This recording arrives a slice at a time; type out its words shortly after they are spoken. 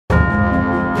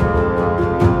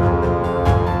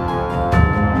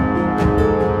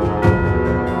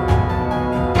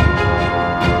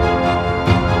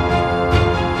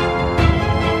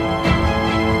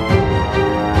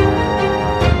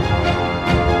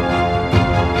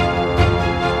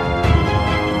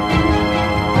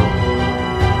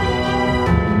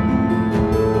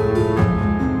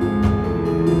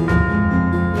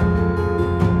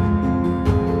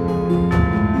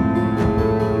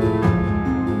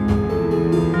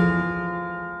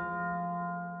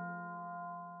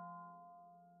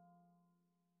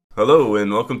Hello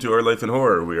and welcome to Our Life in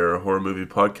Horror. We are a horror movie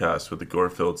podcast with the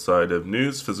gore-filled side of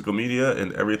news, physical media,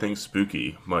 and everything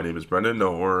spooky. My name is Brendan,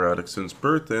 a horror addict since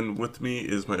birth, and with me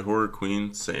is my horror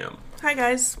queen, Sam. Hi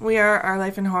guys, we are Our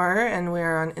Life in Horror, and we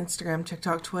are on Instagram,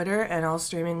 TikTok, Twitter, and all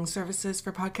streaming services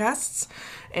for podcasts.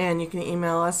 And you can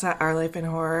email us at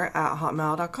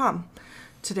ourlifeinhorror@hotmail.com.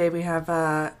 Today we have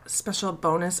a special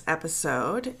bonus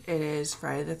episode. It is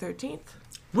Friday the 13th.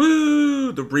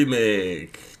 Woo! The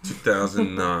remake,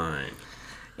 2009.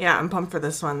 Yeah, I'm pumped for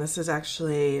this one. This is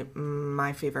actually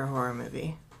my favorite horror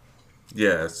movie.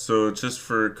 Yeah, so just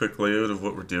for a quick layout of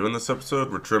what we're doing this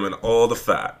episode, we're trimming all the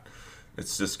fat.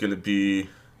 It's just going to be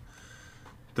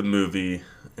the movie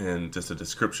and just a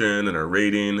description and our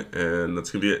rating, and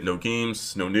that's going to be it. No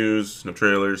games, no news, no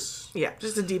trailers. Yeah,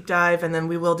 just a deep dive, and then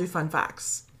we will do fun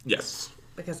facts. Yes.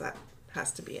 Because that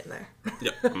has to be in there.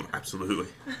 Yeah, absolutely.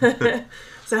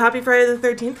 So happy Friday the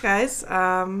 13th, guys.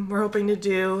 We're hoping to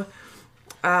do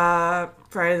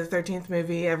Friday the 13th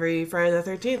movie every Friday the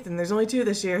 13th, and there's only 2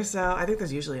 this year, so I think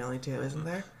there's usually only 2, isn't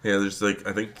there? Yeah, there's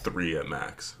I think 3 at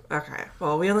max. Okay,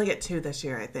 well, we only get 2 this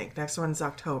year, I think. Next one's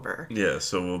October. Yeah,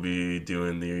 so we'll be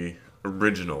doing the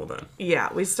original then. Yeah,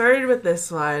 we started with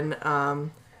this one,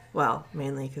 well,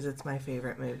 mainly because it's my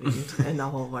favorite movie in the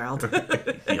whole world.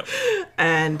 Yep.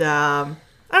 And, I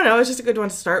don't know, it's just a good one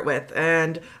to start with.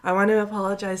 And I want to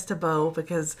apologize to Bo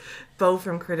because Bo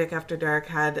from Critic After Dark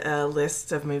had a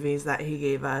list of movies that he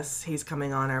gave us. He's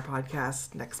coming on our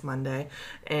podcast next Monday.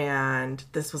 And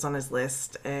this was on his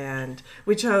list. And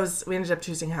we ended up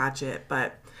choosing Hatchet,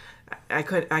 but I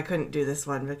couldn't do this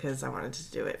one because I wanted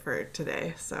to do it for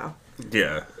today. So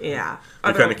Yeah. yeah.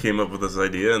 We kind of came up with this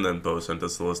idea, and then Bo sent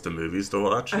us a list of movies to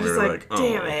watch, and I we was were like, oh.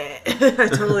 damn it. I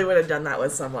totally would have done that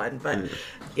with someone. But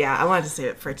yeah, I wanted to save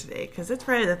it for today because it's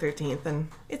Friday the 13th and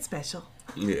it's special.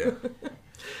 Yeah.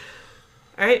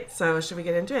 All right, so should we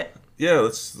get into it? Yeah,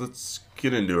 let's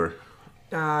get into her.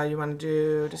 You want to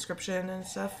do description and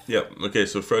stuff? Yeah. Okay,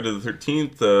 so Friday the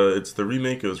 13th, it's the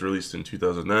remake. It was released in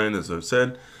 2009, as I've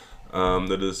said.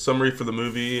 The summary for the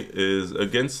movie is: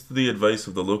 against the advice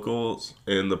of the locals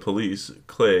and the police,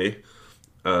 Clay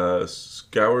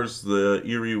scours the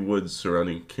eerie woods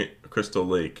surrounding Crystal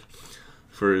Lake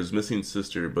for his missing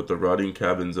sister, but the rotting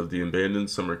cabins of the abandoned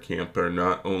summer camp are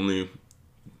not the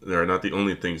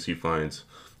only things he finds.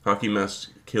 Hockey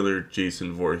mask killer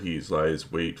Jason Voorhees lies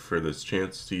wait for this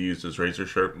chance to use his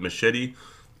razor-sharp machete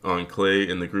on Clay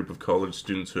and the group of college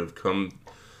students who have come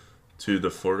to the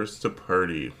forest to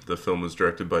party. The film was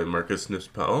directed by Marcus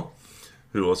Nispel,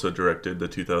 who also directed the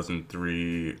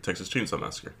 2003 Texas Chainsaw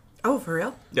Massacre. Oh, for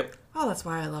real? Yep. Oh, that's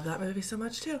why I love that movie so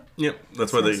much too. Yep.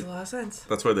 That makes a lot of sense.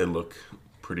 That's why they look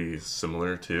pretty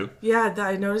similar too. Yeah,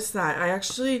 I noticed that.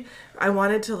 I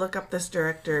wanted to look up this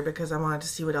director because I wanted to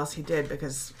see what else he did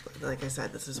because, like I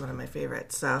said, this is one of my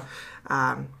favorites. So,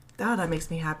 that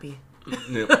makes me happy.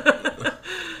 Yep.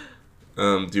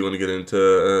 Do you want to get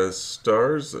into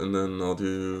stars, and then I'll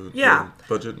do the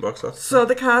budget and box office? So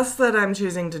the cast that I'm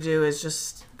choosing to do is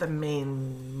just the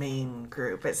main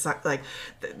group. It's not like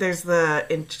there's the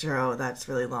intro that's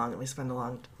really long, and we spend a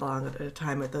long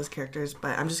time with those characters.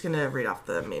 But I'm just gonna read off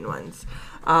the main ones.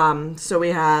 So we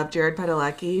have Jared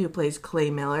Padalecki, who plays Clay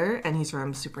Miller, and he's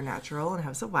from Supernatural and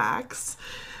House of Wax.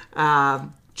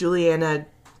 Juliana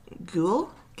Gill.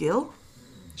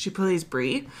 She plays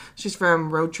Bree. She's from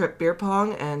Road Trip Beer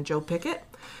Pong and Joe Pickett.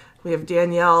 We have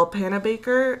Danielle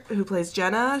Panabaker, who plays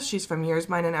Jenna. She's from Yours,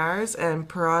 Mine, and Ours, and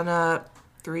Piranha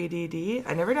 3DD.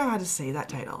 I never know how to say that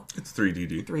title. It's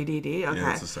 3DD. 3DD, okay. Yeah,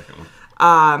 that's the second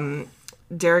one.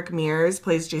 Derek Mears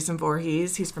plays Jason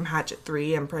Voorhees. He's from Hatchet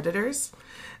 3 and Predators.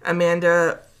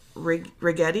 Amanda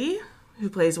Righetti,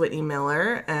 who plays Whitney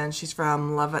Miller, and she's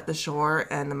from Love at the Shore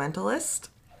and The Mentalist.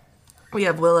 We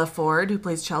have Willa Ford, who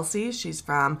plays Chelsea. She's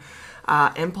from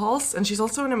Impulse, and she's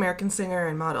also an American singer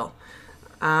and model.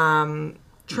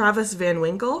 Travis Van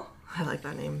Winkle. I like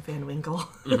that name, Van Winkle.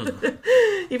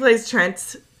 Mm-hmm. He plays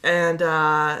Trent, and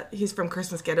he's from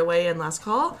Christmas Getaway and Last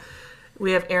Call.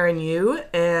 We have Aaron Yu,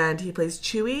 and he plays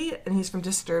Chewie, and he's from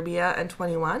Disturbia and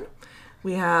 21.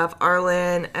 We have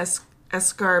Arlen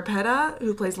Escarpeta,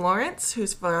 who plays Lawrence,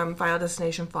 who's from Final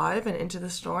Destination 5 and Into the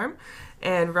Storm.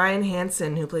 And Ryan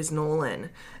Hansen, who plays Nolan,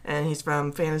 and he's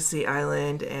from Fantasy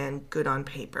Island and Good on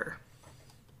Paper.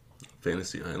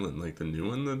 Fantasy Island, like the new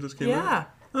one that just came out? Yeah.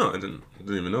 Oh, I didn't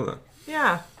even know that.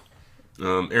 Yeah.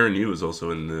 Aaron Yu was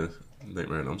also in the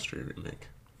Nightmare on Elm Street remake.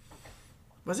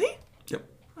 Was he? Yep.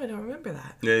 I don't remember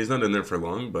that. Yeah, he's not in there for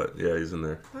long, but yeah, he's in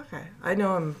there. Okay. I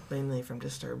know him mainly from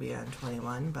Disturbia and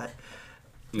 21, but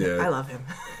yeah, I love him.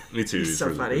 Me too. He's so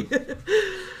really funny.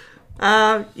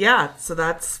 Yeah, so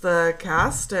that's the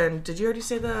cast. And did you already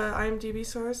say the IMDb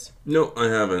scores? No, I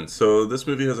haven't. So this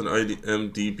movie has an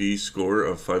IMDb score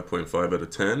of 5.5 out of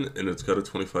 10, and it's got a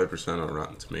 25% on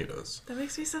Rotten Tomatoes. That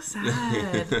makes me so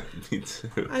sad. Me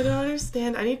too. I don't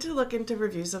understand. I need to look into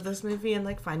reviews of this movie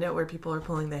and find out where people are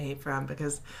pulling the hate from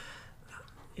because,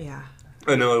 yeah.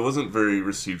 I know, it wasn't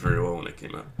received very well when it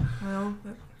came out. Well,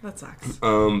 that sucks.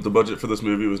 The budget for this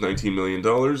movie was $19 million.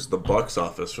 The box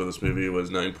office for this movie was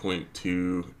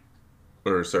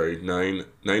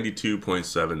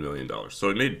 $92.7 million. So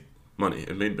it made money.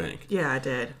 It made bank. Yeah, it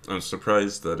did. I'm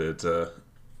surprised that it,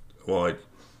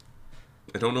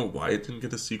 I don't know why it didn't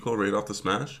get a sequel right off the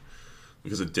smash,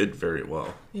 because it did very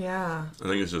well. Yeah. I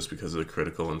think it's just because of the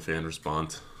critical and fan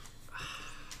response.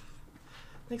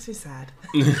 Makes me sad.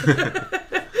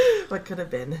 What could have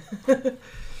been?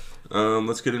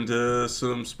 Let's get into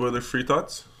some spoiler-free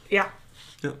thoughts. Yeah.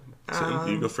 Yeah. Sam,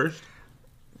 you go first.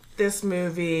 This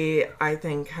movie, I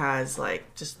think, has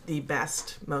just the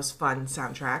best, most fun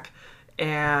soundtrack.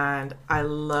 And I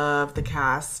love the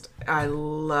cast. I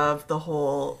love the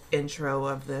whole intro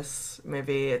of this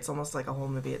movie. It's almost like a whole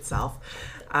movie itself.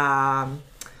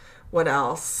 What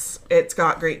else? It's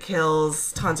got great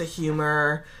kills, tons of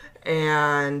humor,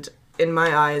 and in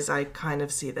my eyes, I kind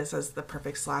of see this as the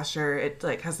perfect slasher. It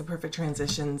has the perfect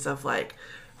transitions of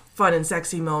fun and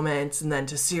sexy moments, and then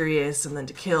to serious, and then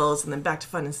to kills, and then back to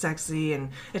fun and sexy,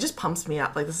 and it just pumps me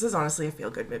up. This is honestly a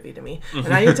feel-good movie to me,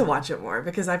 and I need to watch it more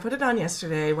because I put it on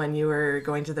yesterday when you were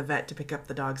going to the vet to pick up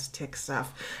the dog's tick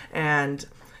stuff, and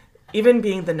even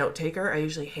being the note taker, I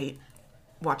usually hate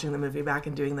watching the movie back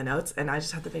and doing the notes, and I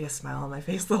just had the biggest smile on my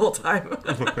face the whole time.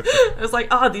 I was like,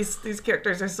 oh, these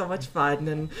characters are so much fun,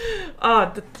 and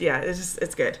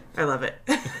it's good. I love it.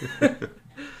 What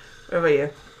about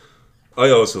you? I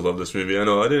also love this movie. I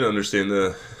know I didn't understand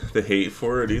the hate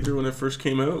for it either when it first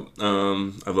came out.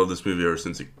 I've loved this movie ever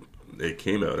since it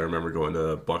came out. I remember going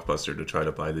to Blockbuster to try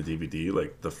to buy the DVD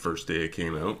the first day it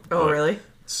came out. Oh, really?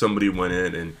 Somebody went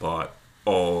in and bought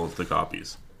all the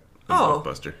copies in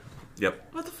Blockbuster. Yep.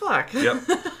 What the fuck?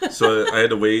 Yep. So I had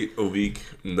to wait a week,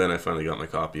 and then I finally got my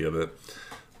copy of it.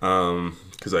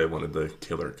 Because I wanted the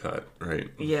killer cut, right?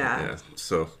 Yeah. Yeah.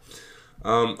 So,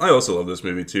 I also love this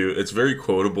movie too. It's very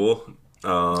quotable.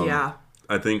 Yeah.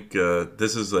 I think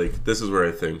this is where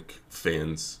I think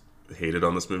fans hated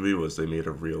on this movie was they made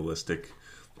a realistic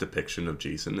depiction of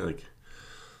Jason.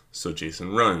 So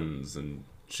Jason runs, and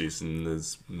Jason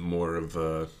is more of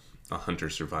a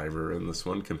hunter-survivor in this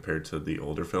one compared to the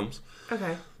older films.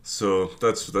 Okay. So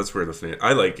that's where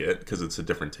I like it because it's a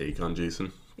different take on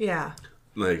Jason. Yeah.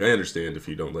 I understand if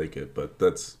you don't like it, but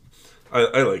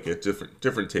I like it.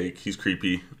 Different take. He's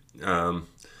creepy. All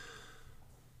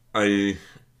the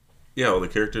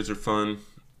characters are fun.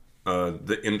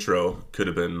 The intro could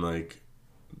have been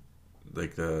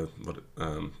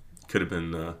could have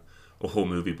been a whole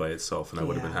movie by itself, and I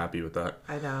would have been happy with that.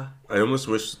 I know. I almost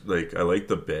wish, I like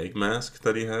the bag mask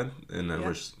that he had, and I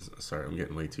wish, sorry, I'm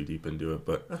getting way too deep into it,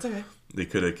 but that's okay. They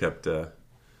could have kept,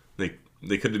 they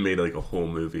could have made a whole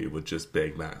movie with just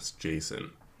bag mask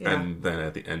Jason, and then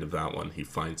at the end of that one, he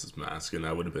finds his mask, and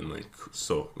I would have been I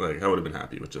would have been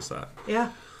happy with just that.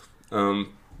 Yeah.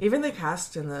 Even the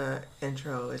cast in the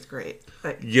intro is great.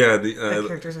 The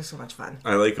characters are so much fun.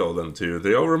 I like all of them too.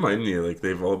 They all remind me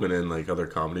they've all been in other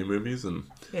comedy movies, and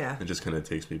it just kind of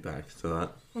takes me back to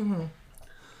that. Mm-hmm.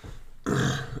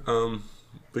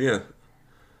 But yeah,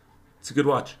 it's a good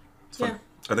watch. It's fun. Yeah.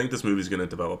 I think this movie's going to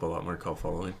develop a lot more cult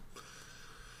following.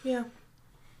 Yeah.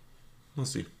 We'll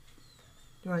see.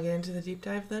 You want to get into the deep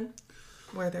dive then,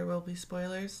 where there will be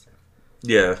spoilers?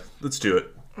 Yeah, let's do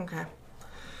it. Okay.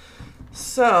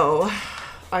 So,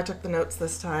 I took the notes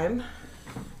this time.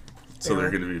 So they're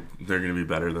gonna be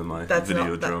better than my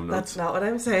Videodrome notes. That's not what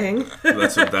I'm saying.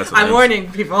 That's what I'm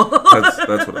warning people.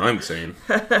 that's what I'm saying.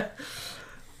 All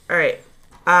right.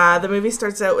 The movie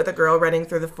starts out with a girl running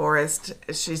through the forest.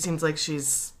 She seems like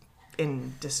she's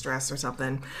in distress or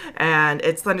something, and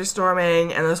it's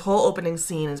thunderstorming, and this whole opening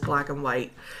scene is black and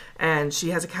white, and she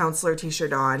has a counselor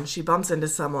t-shirt on. She bumps into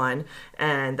someone,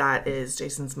 and that is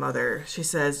Jason's mother. She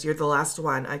says, "You're the last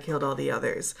one. I killed all the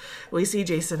others." We see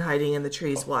Jason hiding in the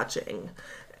trees watching,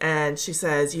 and she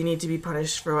says, "You need to be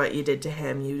punished for what you did to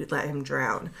him. You let him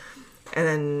drown." And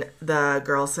then the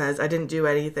girl says, "I didn't do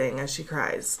anything," as she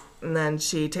cries. And then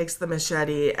she takes the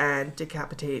machete and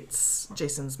decapitates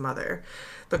Jason's mother.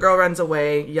 The girl runs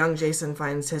away. Young Jason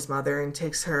finds his mother and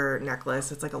takes her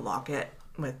necklace. It's like a locket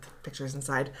with pictures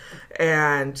inside.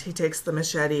 And he takes the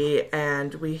machete,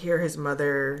 and we hear his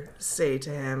mother say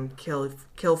to him,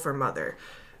 kill for mother.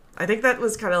 I think that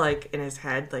was kind of like in his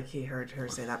head, like he heard her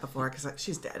say that before, because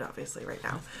she's dead, obviously, right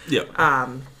now. Yeah.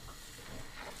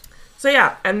 So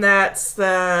yeah, and that's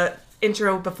the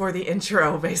intro before the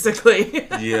intro, basically.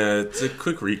 Yeah, it's a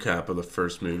quick recap of the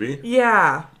first movie.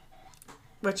 Yeah,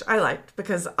 which I liked,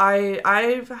 because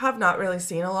I have not really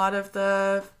seen a lot of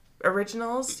the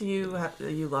originals. You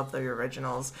love the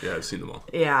originals. Yeah, I've seen them all.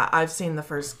 Yeah, I've seen the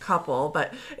first couple,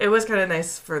 but it was kind of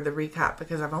nice for the recap,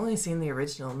 because I've only seen the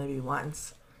original maybe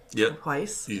once. Yep.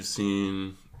 Twice. You've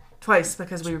seen... Twice,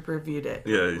 because we reviewed it.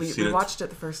 Yeah, you've seen it. We watched it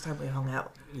the first time we hung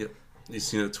out. Yep. You've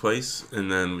seen it twice,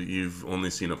 and then you've only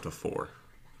seen up to 4.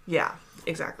 Yeah,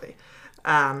 exactly.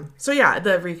 So yeah,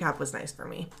 the recap was nice for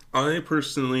me. I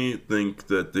personally think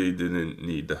that they didn't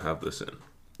need to have this in.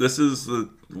 This is the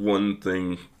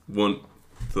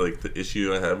the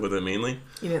issue I have with it mainly.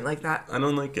 You didn't like that? I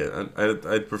don't like it.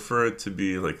 I'd prefer it to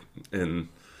be like in...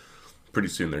 Pretty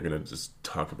soon they're going to just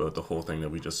talk about the whole thing that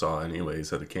we just saw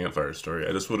anyways at the campfire story.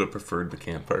 I just would have preferred the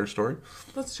campfire story.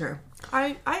 That's true.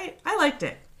 I liked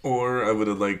it. Or I would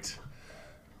have liked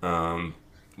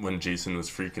when Jason was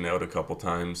freaking out a couple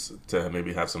times to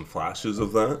maybe have some flashes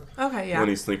of that. Okay, yeah. When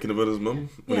he's thinking about his mom,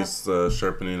 when Yeah. he's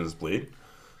sharpening his blade.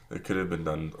 It could have been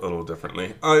done a little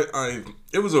differently.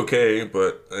 It was okay,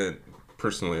 but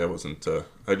personally I wasn't...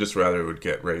 I just rather would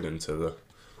get right into the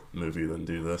movie than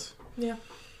do this. Yeah.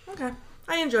 Okay.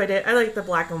 I enjoyed it. I liked the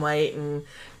black and white and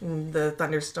the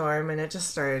thunderstorm, and it just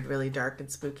started really dark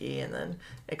and spooky, and then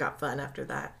it got fun after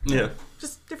that. Yeah.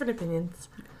 Just different opinions.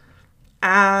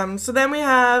 So then we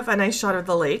have a nice shot of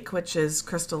the lake, which is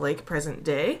Crystal Lake present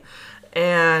day.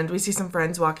 And we see some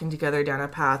friends walking together down a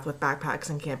path with backpacks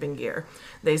and camping gear.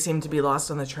 They seem to be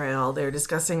lost on the trail. They're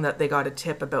discussing that they got a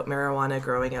tip about marijuana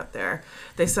growing out there.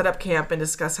 They set up camp and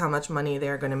discuss how much money they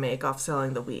are going to make off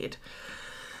selling the weed.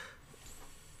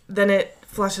 Then it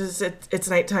flushes, it's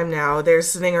nighttime now. They're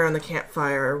sitting around the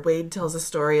campfire. Wade tells a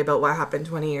story about what happened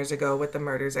 20 years ago with the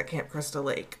murders at Camp Crystal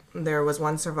Lake. There was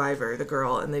one survivor, the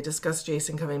girl, and they discuss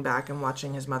Jason coming back and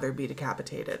watching his mother be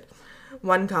decapitated.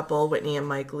 One couple, Whitney and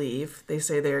Mike, leave. They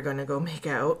say they are going to go make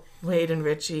out. Wade and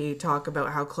Richie talk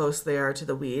about how close they are to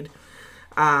the weed.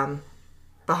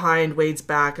 Behind Wade's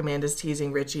back, Amanda's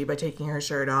teasing Richie by taking her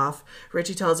shirt off.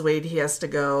 Richie tells Wade he has to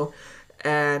go,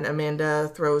 and Amanda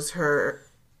throws her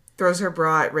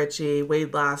bra at Richie.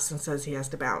 Wade laughs and says he has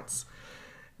to bounce.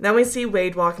 Then we see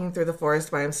Wade walking through the forest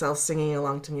by himself, singing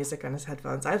along to music on his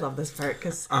headphones. I love this part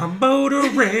because I'm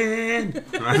motoring.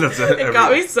 It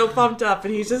got me so pumped up,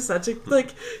 and he's just such a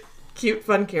cute,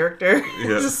 fun character. Yeah.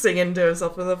 Just singing to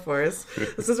himself in the forest.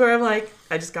 This is where I'm like,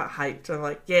 I just got hyped. I'm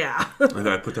like, yeah.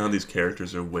 I put down these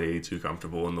characters are way too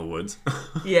comfortable in the woods.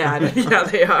 Yeah,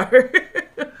 they are.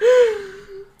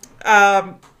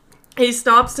 He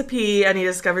stops to pee and he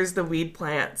discovers the weed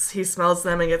plants. He smells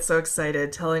them and gets so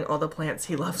excited, telling all the plants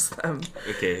he loves them.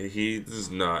 Okay, he does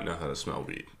not know how to smell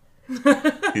weed.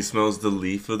 He smells the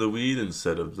leaf of the weed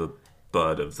instead of the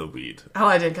bud of the weed. Oh,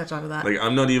 I didn't catch on to that. Like,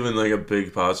 I'm not even, like, a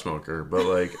big pot smoker, but,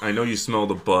 like, I know you smell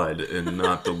the bud and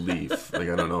not the leaf. Like,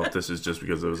 I don't know if this is just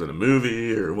because it was in a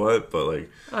movie or what, but, like...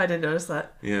 Oh, I didn't notice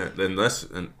that. Yeah,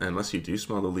 unless you do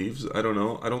smell the leaves. I don't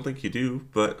know. I don't think you do,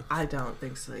 but... I don't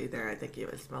think so either. I think you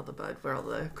would smell the bud where all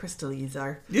the crystals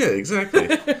are. Yeah, exactly.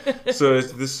 So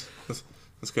this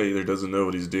guy either doesn't know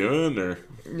what he's doing or...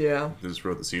 Yeah. He just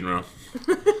wrote the scene wrong.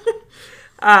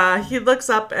 He looks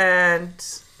up and...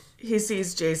 he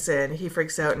sees Jason. He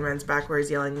freaks out and runs backwards,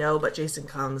 yelling no, but Jason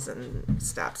comes and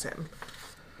stabs him.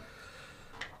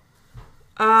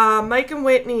 Mike and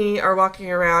Whitney are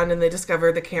walking around and they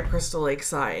discover the Camp Crystal Lake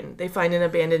sign. They find an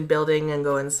abandoned building and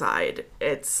go inside.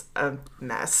 It's a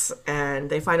mess. And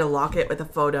they find a locket with a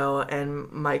photo,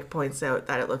 and Mike points out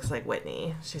that it looks like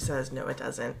Whitney. She says, no, it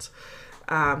doesn't.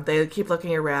 They keep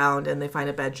looking around and they find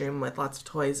a bedroom with lots of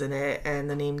toys in it, and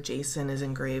the name Jason is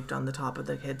engraved on the top of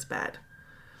the kid's bed.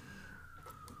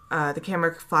 The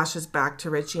camera flashes back to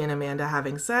Richie and Amanda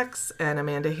having sex, and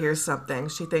Amanda hears something.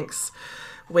 She thinks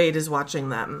Wade is watching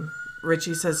them.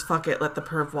 Richie says, fuck it, let the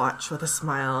perv watch, with a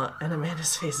smile, and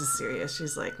Amanda's face is serious.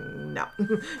 She's like, no,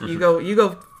 you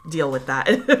go deal with that.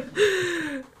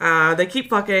 They keep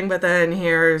fucking, but then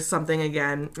here's something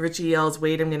again. Richie yells,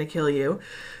 Wade, I'm gonna kill you.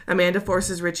 Amanda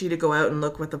forces Richie to go out and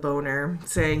look with the boner,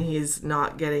 saying he's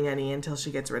not getting any until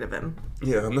she gets rid of him.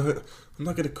 Yeah, I'm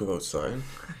not gonna go outside.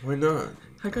 Why not?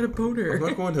 I got a boner. I'm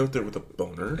not going out there with a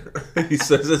boner. He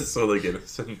says it so like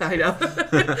innocent. I know.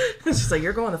 It's just like,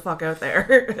 you're going the fuck out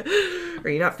there. Or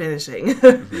you're not finishing.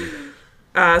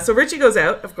 So Richie goes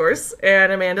out, of course,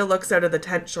 and Amanda looks out of the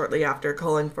tent shortly after,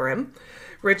 calling for him.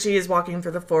 Richie is walking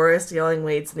through the forest yelling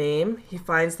Wade's name. He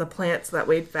finds the plants that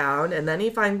Wade found, and then he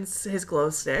finds his glow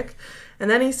stick. And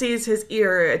then he sees his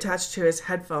ear attached to his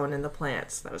headphone in the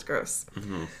plants. That was gross.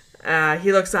 Mm-hmm.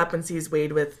 He looks up and sees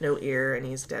Wade with no ear, and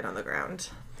he's dead on the ground.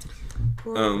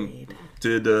 Poor Wade.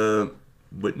 Did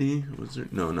Whitney, was there?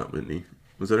 No, not Whitney.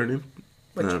 Was that her name?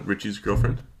 Richie's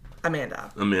girlfriend?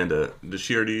 Amanda. Did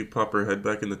she already pop her head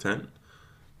back in the tent?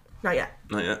 Not yet.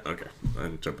 Not yet? Okay.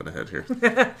 I'm jumping ahead here.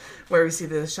 Where we see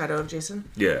the shadow of Jason?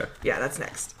 Yeah. Yeah, that's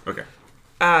next. Okay.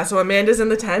 So Amanda's in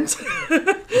the tent,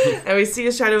 and we see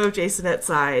a shadow of Jason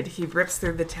outside. He rips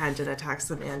through the tent and attacks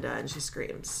Amanda, and she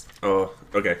screams. Oh,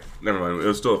 okay. Never mind. It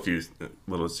was still a few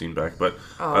little scene back, but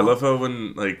I love how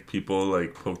when like people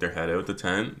like poke their head out the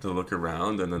tent to look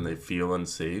around, and then they feel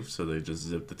unsafe, so they just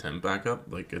zip the tent back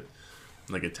up, like a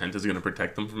tent is going to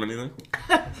protect them from anything.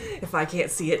 If I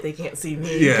can't see it, they can't see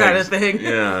me, kind of thing.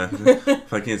 Yeah.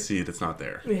 If I can't see it, it's not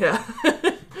there. Yeah.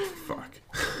 Fuck.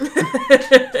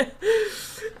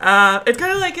 It's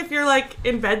kind of like if you're like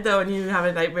in bed though and you have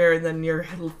a nightmare and then your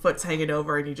foot's hanging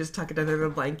over and you just tuck it under the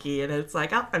blankie and it's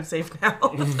like, oh, I'm safe now.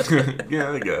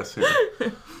 Yeah, I guess.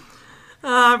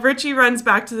 Yeah. Richie runs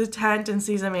back to the tent and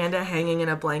sees Amanda hanging in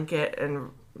a blanket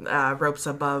and ropes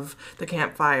above the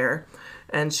campfire.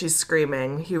 And she's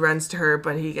screaming. He runs to her,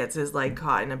 but he gets his leg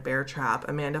caught in a bear trap.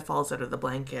 Amanda falls out of the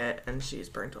blanket, and she's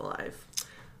burnt alive.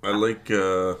 I like...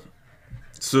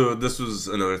 So this was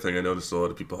another thing I noticed a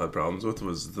lot of people had problems with,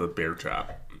 was the bear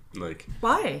trap. Like,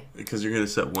 why? Because you're going to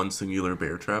set one singular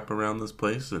bear trap around this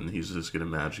place, and he's just going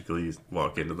to magically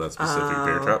walk into that specific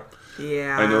bear trap.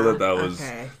 Yeah. I know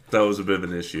that was a bit of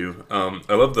an issue.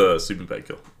 I love the sleeping bag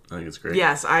kill. I think it's great.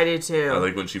 Yes, I do too. I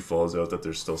like when she falls out that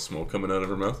there's still smoke coming out of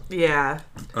her mouth. Yeah.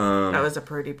 That was a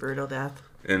pretty brutal death.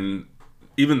 And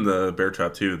even the bear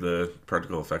trap too, the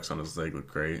practical effects on his leg look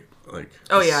great. Like,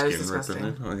 oh yeah, it was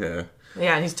disgusting. Oh yeah.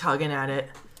 Yeah, and he's tugging at it.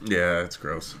 Yeah, it's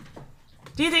gross.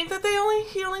 Do you think that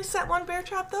he only set one bear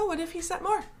trap though? What if he set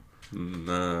more?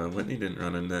 Whitney didn't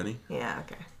run into any. Yeah,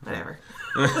 okay. Whatever.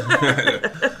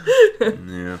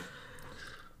 Yeah.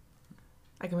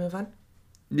 I can move on?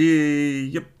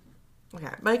 Yep. Okay.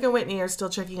 Mike and Whitney are still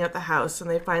checking out the house, and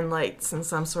they find lights and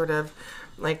some sort of,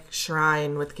 like,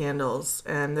 shrine with candles.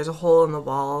 And there's a hole in the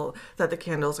wall that the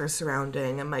candles are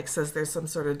surrounding, and Mike says there's some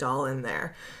sort of doll in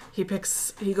there. He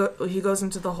goes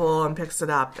into the hole and picks it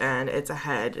up, and it's a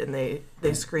head, and they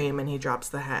scream, and he drops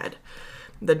the head.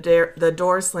 The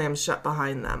door slams shut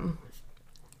behind them.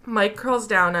 Mike crawls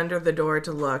down under the door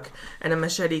to look, and a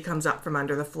machete comes up from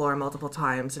under the floor multiple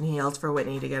times, and he yells for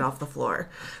Whitney to get off the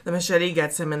floor. The machete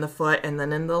gets him in the foot, and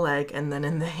then in the leg, and then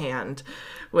in the hand.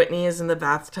 Whitney is in the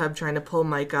bathtub trying to pull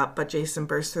Mike up, but Jason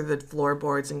bursts through the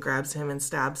floorboards and grabs him and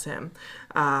stabs him.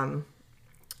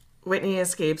 Whitney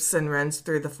escapes and runs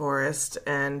through the forest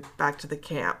and back to the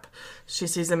camp. She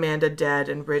sees Amanda dead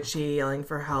and Richie yelling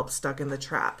for help, stuck in the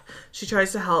trap. She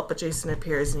tries to help, but Jason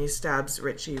appears and he stabs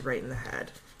Richie right in the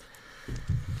head.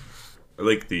 I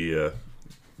like the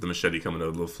machete coming out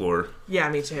of the floor. Yeah,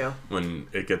 me too. When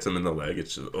it gets him in the leg,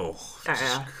 it's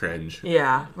just cringe.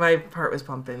 Yeah, my heart was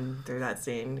pumping through that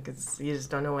scene because you just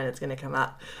don't know when it's going to come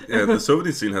up. Yeah, the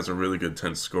Soviet scene has a really good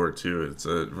tense score too. It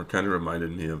kind of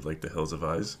reminded me of like The Hills of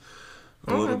Eyes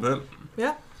a little bit.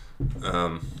 Yeah.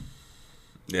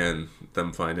 Yeah, and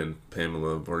them finding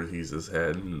Pamela Voorhees'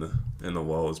 head in the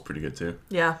wall is pretty good too.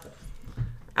 Yeah.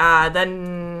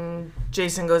 Then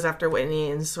Jason goes after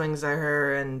Whitney and swings at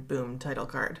her, and boom, title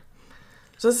card.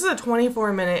 So this is a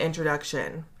 24-minute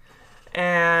introduction,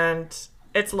 and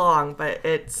it's long, but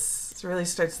it really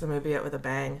starts the movie out with a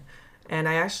bang. And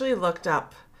I actually looked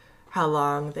up how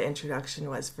long the introduction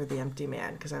was for The Empty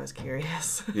Man, because I was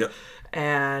curious. Yep.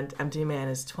 And Empty Man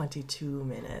is 22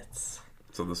 minutes.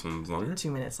 So this one's longer? 2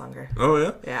 minutes longer. Oh,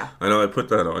 yeah? Yeah. I know, I put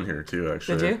that on here, too,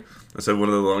 actually. Did you? I said one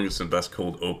of the longest and best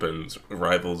cold opens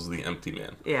rivals The Empty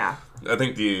Man. Yeah. I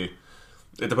think it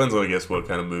depends on, I guess, what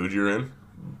kind of mood you're in.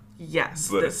 Yes,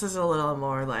 but this is a little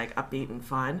more, like, upbeat and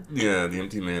fun. Yeah, The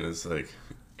Empty Man is, like...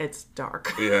 It's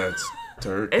dark. Yeah, it's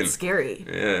dark. It's scary.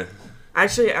 Yeah.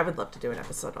 Actually, I would love to do an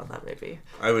episode on that movie.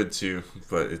 I would, too,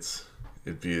 but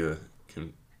it'd be a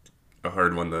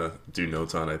hard one to do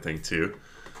notes on, I think, too.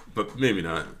 But maybe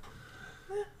not.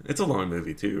 It's a long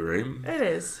movie too, right? It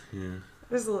is. Yeah.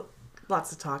 There's lots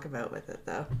to talk about with it,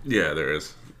 though. Yeah, there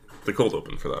is. The cold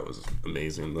open for that was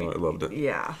amazing, though. I loved it.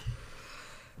 Yeah.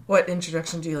 What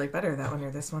introduction do you like better, that one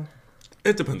or this one?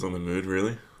 It depends on the mood,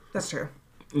 really. That's true.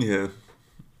 Yeah.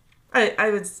 I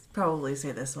would probably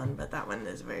say this one, but that one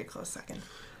is a very close second.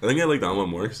 I think I like that one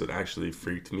more because it actually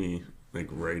freaked me like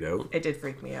right out. It did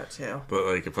freak me out too. But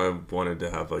like if I wanted to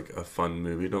have like a fun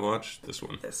movie to watch, this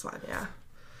one. This one, yeah.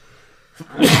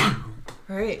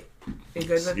 All right. You good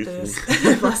with Excuse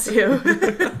this? Bless you.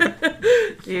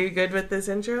 You good with this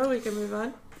intro? We can move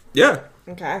on? Yeah.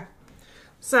 Okay.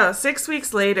 So, 6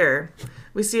 weeks later,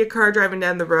 we see a car driving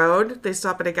down the road. They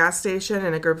stop at a gas station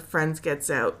and a group of friends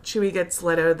gets out. Chewie gets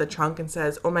let out of the trunk and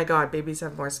says, "Oh my god, babies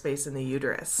have more space in the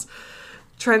uterus."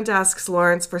 Trent asks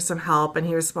Lawrence for some help, and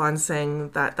he responds saying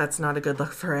that that's not a good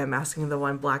look for him, asking the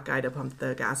one black guy to pump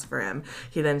the gas for him.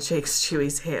 He then shakes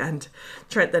Chewie's hand.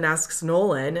 Trent then asks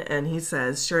Nolan, and he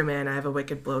says, "Sure, man, I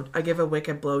give a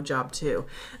wicked blow job too."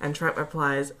 And Trent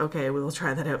replies, "Okay, we will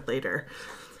try that out later."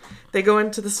 They go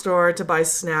into the store to buy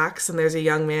snacks, and there's a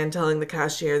young man telling the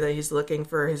cashier that he's looking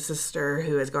for his sister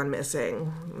who has gone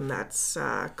missing. And that's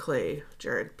Clay,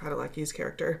 Jared Padalecki's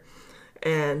character.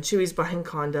 And Chewie's buying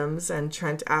condoms, and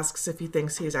Trent asks if he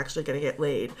thinks he's actually going to get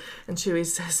laid. And Chewie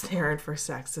says they aren't for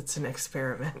sex, it's an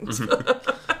experiment.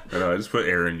 I know, I just put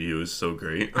Aaron Yu is so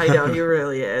great. I know, he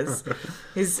really is.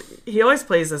 He always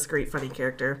plays this great, funny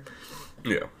character.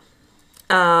 Yeah.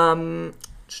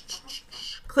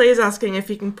 Clay is asking if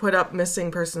he can put up missing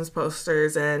persons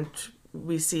posters, and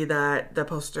we see that the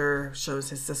poster shows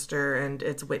his sister, and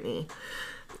it's Whitney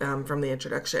from the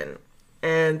introduction.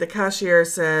 And the cashier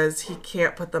says he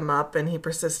can't put them up, and he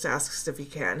persists, asks if he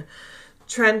can.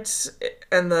 Trent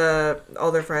and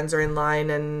all their friends are in line,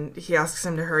 and he asks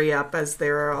him to hurry up as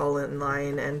they're all in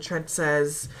line. And Trent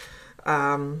says,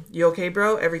 "You okay,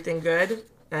 bro? Everything good?"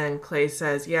 And Clay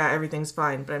says, "Yeah, everything's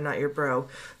fine, but I'm not your bro."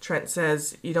 Trent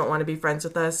says, "You don't want to be friends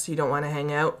with us? You don't want to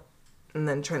hang out?" And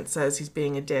then Trent says he's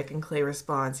being a dick, and Clay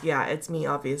responds, "Yeah, it's me,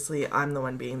 obviously. I'm the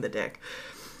one being the dick."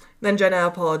 Then Jenna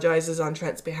apologizes on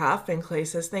Trent's behalf, and Clay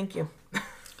says thank you.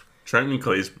 Trent and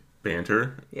Clay's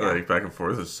banter, like back and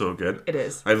forth, is so good. It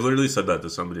is. I've literally said that to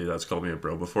somebody that's called me a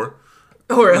bro before.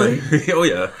 Oh, really? Oh,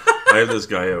 yeah. I have this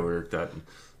guy at work that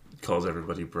calls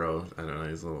everybody bro. I don't know,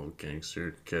 he's a little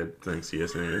gangster kid, thinks he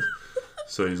is anyways.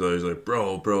 So he's always like,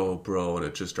 bro, and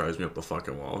it just drives me up the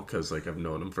fucking wall, because, like, I've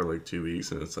known him for, like, 2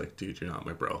 weeks, and it's like, dude, you're not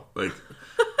my bro. Like,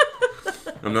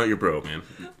 I'm not your bro, man.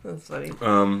 That's funny.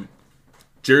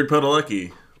 Jared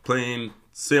Padalecki playing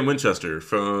Sam Winchester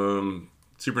from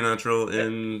Supernatural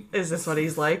in... Is this what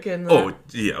he's like? Yeah,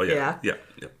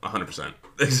 100%.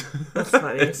 That's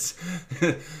funny.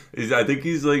 I think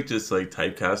he's like just like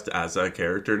typecast as that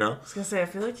character now. I was gonna say, I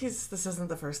feel like this isn't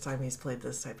the first time he's played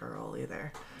this type of role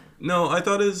either. No, I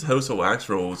thought his House of Wax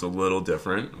role was a little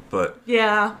different, but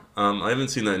yeah, I haven't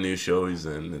seen that new show he's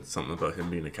in. It's something about him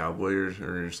being a cowboy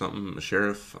or something, a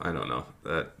sheriff. I don't know.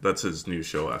 That's his new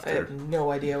show after. I have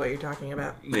no idea what you're talking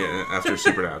about. Yeah, after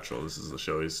Supernatural, this is the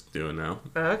show he's doing now.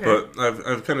 Okay. But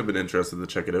I've kind of been interested to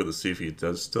check it out to see if he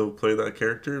does still play that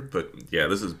character. But yeah,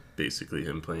 this is basically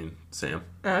him playing Sam.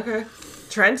 Okay.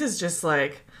 Trent is just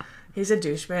like... He's a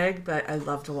douchebag, but I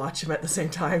love to watch him at the same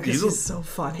time because he's so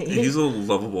funny. He's a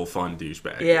lovable, fun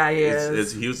douchebag. Yeah, he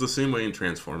is. He was the same way in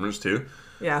Transformers, too.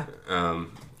 Yeah.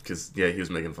 Because, he was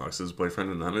Megan Fox's boyfriend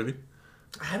in that movie.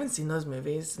 I haven't seen those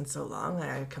movies in so long.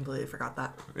 I completely forgot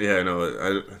that. Yeah, I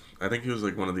know. I think he was,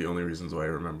 like, one of the only reasons why I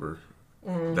remember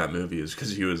that movie is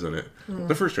because he was in it.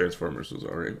 The first Transformers was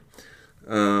alright.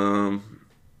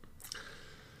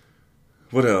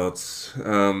 What else?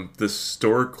 The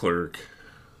store clerk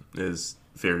is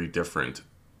very different,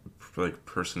 like,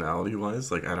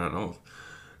 personality-wise. Like, I don't know.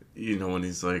 You know, when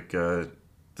he's, like, the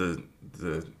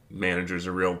managers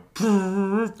are real...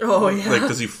 Oh, yeah. Like,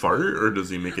 does he fart, or does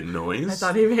he make a noise? I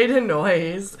thought he made a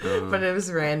noise, but it was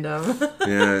random.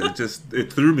 Yeah,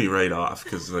 it threw me right off,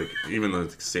 because, like, even though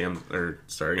I'm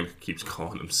going to keep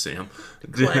calling him Sam.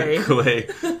 Clay.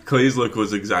 Clay's look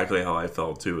was exactly how I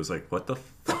felt, too. It was like, what the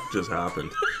fuck just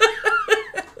happened?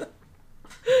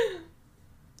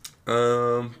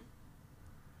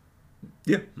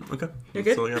 Yeah, okay. You're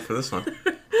That's good? all I got for this one.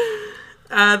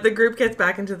 The group gets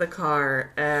back into the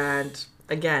car, and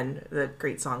again, the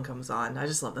great song comes on. I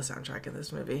just love the soundtrack in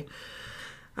this movie.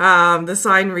 The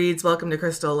sign reads, "Welcome to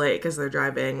Crystal Lake," as they're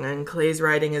driving, and Clay's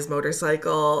riding his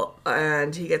motorcycle,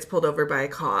 and he gets pulled over by a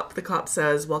cop. The cop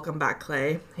says, "Welcome back,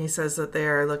 Clay." He says that they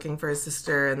are looking for his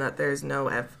sister and that there's no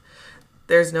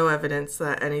evidence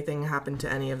that anything happened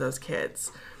to any of those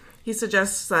kids. He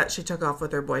suggests that she took off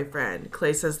with her boyfriend.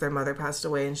 Clay says their mother passed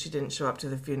away and she didn't show up to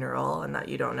the funeral, and that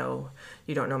you don't know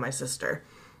my sister.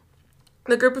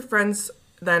 The group of friends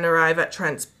then arrive at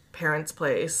Trent's parents'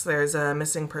 place. There's a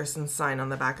missing persons sign on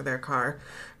the back of their car.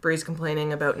 Bree's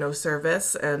complaining about no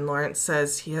service, and Lawrence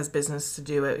says he has business to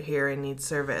do out here and needs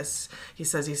service. He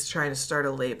says he's trying to start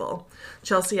a label.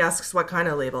 Chelsea asks what kind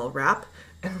of label, rap?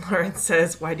 And Lawrence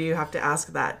says, why do you have to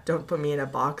ask that? Don't put me in a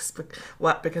box.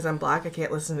 What, because I'm black, I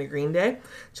can't listen to Green Day?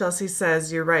 Chelsea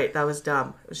says, you're right, that was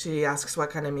dumb. She asks what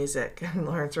kind of music, and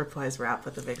Lawrence replies, rap,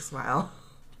 with a big smile.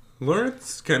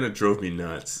 Lawrence kind of drove me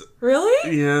nuts.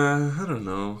 Really? Yeah, I don't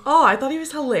know. Oh, I thought he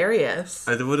was hilarious.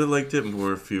 I would have liked it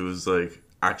more if he was, like,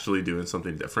 actually doing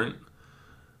something different.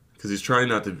 Because he's trying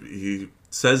not to... He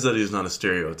says that he's not a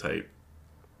stereotype.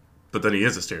 But then he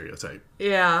is a stereotype.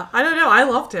 Yeah, I don't know. I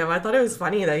loved him. I thought it was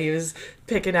funny that he was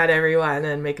picking at everyone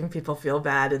and making people feel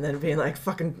bad and then being like,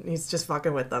 he's just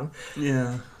fucking with them.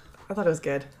 Yeah. I thought it was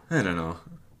good. I don't know.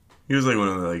 He was like one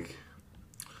of the, like...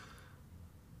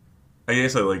 I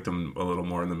guess I liked him a little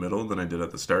more in the middle than I did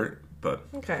at the start, but...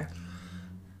 Okay.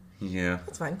 Yeah.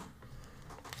 That's fine.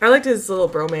 I liked his little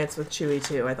bromance with Chewie,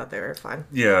 too. I thought they were fun.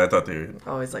 Yeah, I thought they were...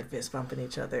 Always, like, fist bumping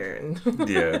each other. And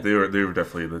Yeah, they were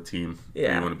definitely the team you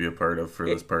want to be a part of for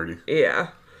this party. Yeah.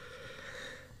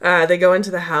 They go into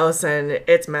the house, and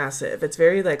it's massive. It's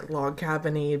very, like, log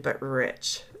cabin-y, but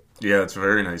rich. Yeah, it's a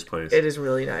very nice place. It is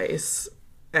really nice.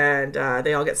 And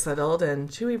they all get settled, and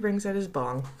Chewie brings out his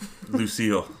bong.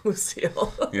 Lucille.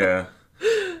 Lucille. Yeah.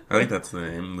 I think that's the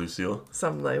name, Lucille.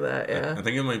 Something like that, yeah. I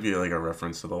think it might be like a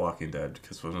reference to The Walking Dead,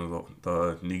 because one of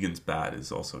the Negan's bat is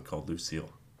also called Lucille.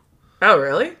 Oh,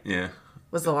 really? Yeah.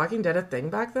 Was The Walking Dead a thing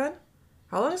back then?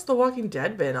 How long has The Walking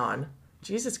Dead been on?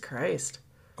 Jesus Christ.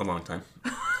 A long time.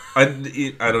 I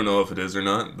don't know if it is or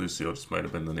not. Lucille just might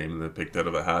have been the name they picked out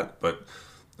of a hat, but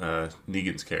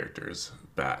Negan's character's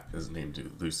bat is named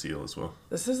Lucille as well.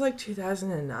 This is like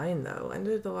 2009, though. When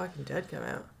did The Walking Dead come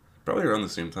out? Probably around the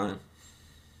same time.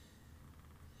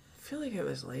 I feel like it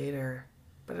was later,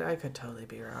 but I could totally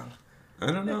be wrong. I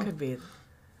don't know. It could be.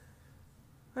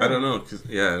 I don't know, cause,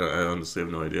 I honestly have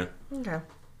no idea. Okay.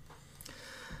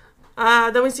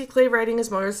 Then we see Clay riding his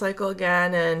motorcycle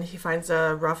again, and he finds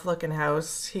a rough-looking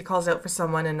house. He calls out for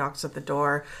someone and knocks at the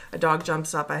door. A dog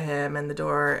jumps up at him, and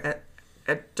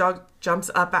a dog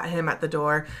jumps up at him at the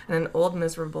door, and an old,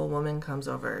 miserable woman comes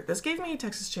over. This gave me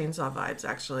Texas Chainsaw vibes,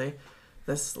 actually.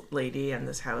 This lady and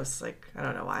this house, like, I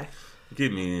don't know why. It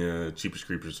gave me Jeepers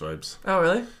Creepers vibes. Oh,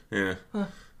 really? Yeah. Huh.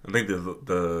 I think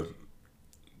the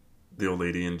old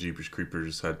lady in Jeepers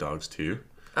Creepers had dogs too.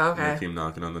 Okay. And they came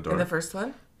knocking on the door. In the first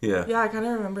one? Yeah. Yeah, I kind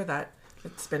of remember that.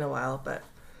 It's been a while, but...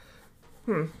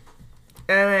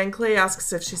 And Clay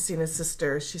asks if she's seen his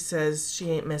sister. She says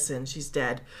she ain't missing. She's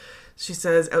dead. She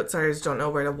says outsiders don't know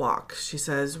where to walk. She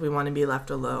says we want to be left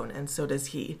alone, and so does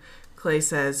he. Clay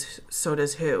says, so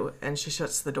does who? And she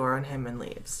shuts the door on him and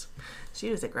leaves.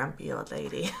 She was a grumpy old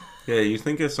lady. Yeah, you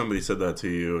think if somebody said that to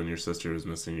you and your sister was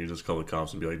missing, you just call the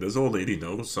cops and be like, this old lady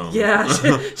knows something. Yeah,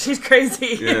 she's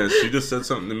crazy. Yeah, she just said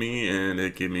something to me and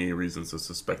it gave me reasons to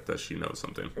suspect that she knows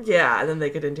something. Yeah, and then they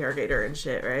could interrogate her and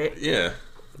shit, right? Yeah.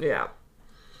 Yeah.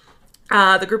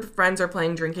 The group of friends are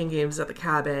playing drinking games at the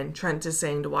cabin. Trent is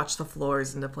saying to watch the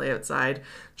floors and to play outside.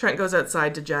 Trent goes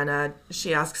outside to Jenna.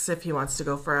 She asks if he wants to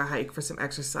go for a hike for some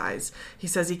exercise. He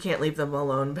says he can't leave them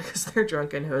alone because they're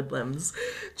drunken hoodlums.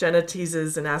 Jenna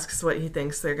teases and asks what he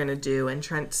thinks they're going to do, and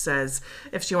Trent says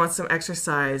if she wants some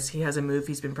exercise, he has a move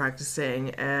he's been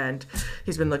practicing, and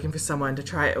he's been looking for someone to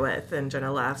try it with, and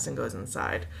Jenna laughs and goes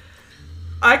inside.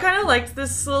 I kind of liked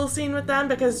this little scene with them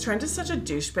because Trent is such a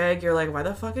douchebag. You're like, why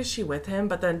the fuck is she with him?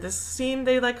 But then this scene,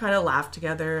 they like kind of laugh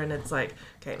together, and it's like,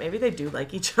 okay, maybe they do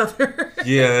like each other.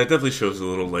 Yeah, it definitely shows a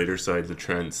little lighter side to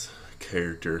Trent's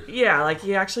character. Yeah, like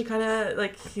he actually kind of,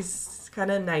 like, he's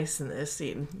kind of nice in this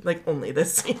scene. Like, only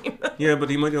this scene. Yeah, but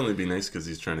he might only be nice because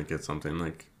he's trying to get something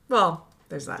like... Well,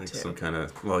 there's that too. Some kind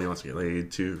of... Well, he wants to get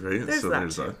laid too, right? There's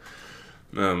that.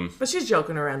 But she's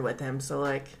joking around with him, so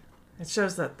like... It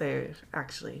shows that they're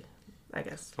actually, I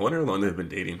guess. I wonder how long they've been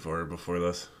dating for before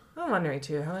this. I'm wondering,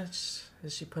 too. How much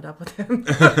has she put up with him?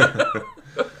 I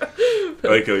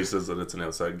like how he says that it's an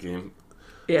outside game.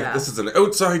 Yeah. This is an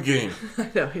outside game. I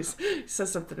know. He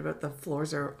says something about the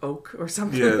floors are oak or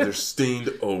something. Yeah, they're stained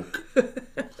oak.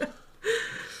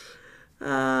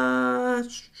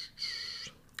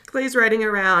 Clay's riding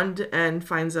around and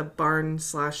finds a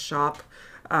barn/shop.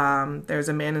 There's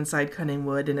a man inside cutting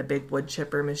wood in a big wood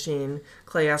chipper machine.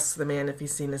 Clay asks the man if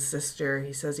he's seen his sister.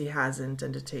 He says he hasn't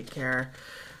and to take care.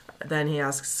 Then he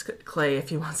asks Clay if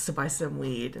he wants to buy some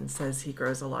weed and says he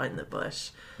grows a lot in the bush.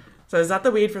 So is that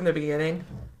the weed from the beginning?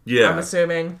 Yeah. I'm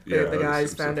assuming the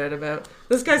guys found out about.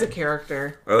 This guy's a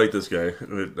character. I like this guy.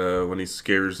 When he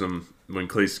scares him, when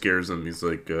Clay scares him, he's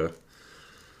like, he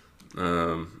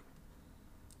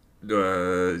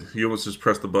almost just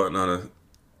pressed the button on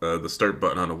the start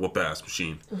button on a whoop-ass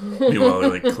machine. Meanwhile,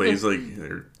 like, Clay's like,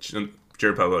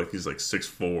 Jared Padalecki's like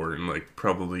 6'4" and like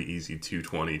probably easy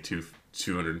 220,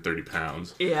 230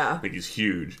 pounds. Yeah. Like, he's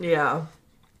huge. Yeah.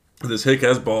 This hick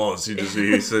has balls.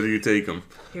 He said he'd take him.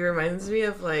 He reminds me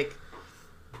of, like,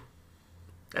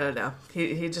 I don't know.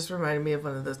 He just reminded me of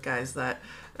one of those guys that,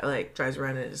 like, drives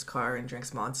around in his car and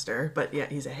drinks Monster, but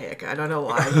yet he's a hick. I don't know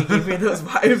why. He gave me those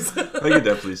vibes. I could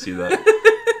definitely see that.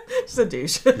 Just a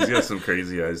douche. He's got some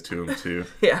crazy eyes to him, too.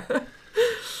 Yeah.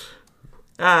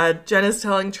 Jenna's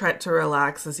telling Trent to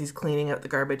relax as he's cleaning out the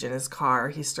garbage in his car.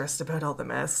 He's stressed about all the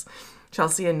mess.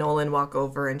 Chelsea and Nolan walk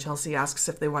over, and Chelsea asks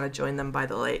if they want to join them by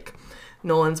the lake.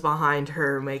 Nolan's behind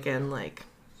her making, like,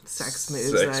 sex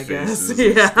moves, I guess.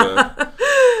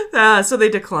 Yeah. So they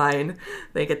decline.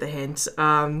 They get the hint.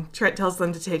 Trent tells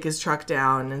them to take his truck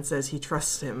down and says he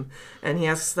trusts him, and he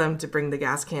asks them to bring the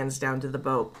gas cans down to the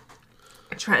boat.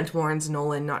 Trent warns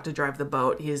Nolan not to drive the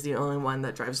boat. He is the only one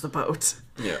that drives the boat.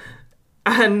 Yeah.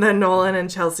 And then Nolan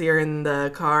and Chelsea are in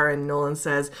the car, and Nolan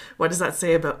says, "What does that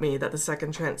say about me that the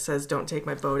second Trent says don't take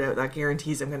my boat out? That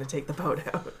guarantees I'm going to take the boat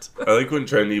out." I like when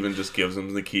Trent even just gives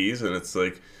him the keys, and it's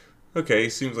like, okay, he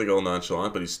seems like all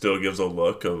nonchalant, but he still gives a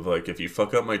look of, like, if you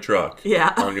fuck up my truck,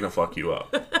 yeah, I'm going to fuck you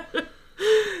up.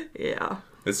 Yeah.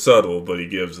 It's subtle, but he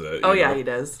gives it. Oh, yeah, he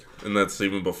does. And that's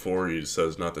even before he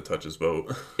says not to touch his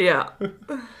boat. Yeah.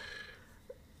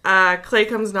 Clay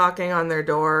comes knocking on their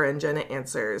door, and Jenna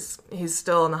answers. He's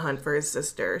still on the hunt for his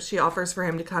sister. She offers for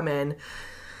him to come in.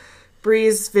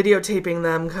 Bree's videotaping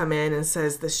them come in and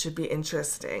says this should be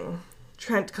interesting.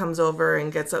 Trent comes over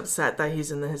and gets upset that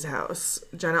he's in his house.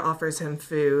 Jenna offers him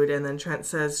food, and then Trent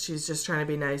says she's just trying to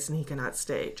be nice and he cannot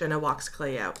stay. Jenna walks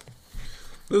Clay out.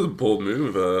 This is a bold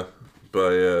move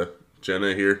by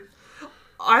Jenna here.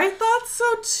 I thought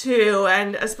so too,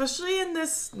 and especially in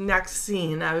this next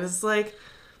scene, I was like,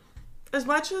 as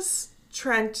much as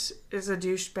Trent is a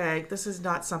douchebag, this is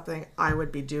not something I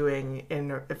would be doing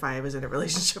if I was in a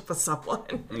relationship with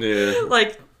someone. Yeah.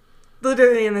 Like,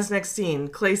 literally in this next scene,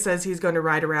 Clay says he's going to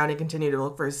ride around and continue to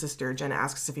look for his sister. Jenna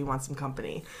asks if he wants some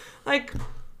company. Like,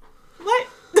 what?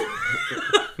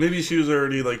 Maybe she was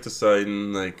already, like,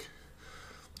 deciding, like,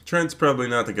 Trent's probably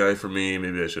not the guy for me.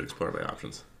 Maybe I should explore my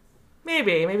options.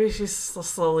 Maybe she's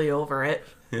slowly over it.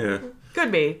 Yeah.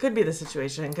 Could be the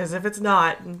situation, because if it's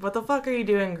not, what the fuck are you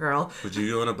doing, girl? Would you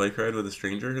go on a bike ride with a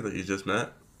stranger that you just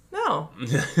met? No.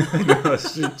 Yeah, I know,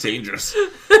 it's just dangerous.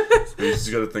 You just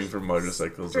got a thing for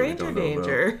motorcycles that we don't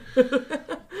know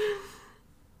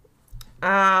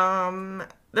about.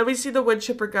 Then we see the wood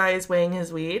chipper guy is weighing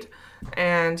his weed,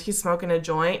 and he's smoking a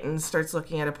joint and starts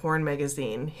looking at a porn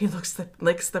magazine. He licks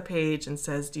the page and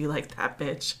says, "Do you like that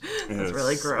bitch?" That's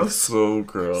really gross. So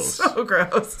gross. So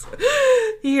gross.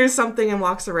 He hears something and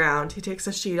walks around. He takes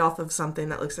a sheet off of something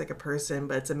that looks like a person,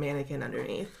 but it's a mannequin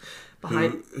underneath.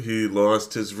 Who he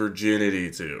lost his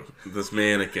virginity to. This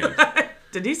mannequin.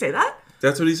 Did he say that?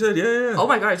 That's what he said, yeah. Oh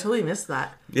my god, I totally missed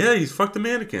that. Yeah, he's fucked the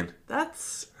mannequin.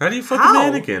 How do you fuck a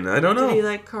mannequin? I don't know. Did he,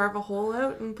 like, carve a hole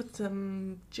out and put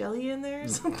some jelly in there or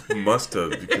something? Must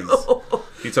have, because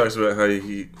he talks about how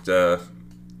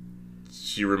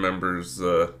she remembers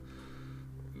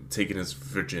taking his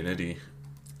virginity.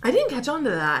 I didn't catch on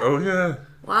to that. Oh, yeah.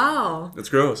 Wow. It's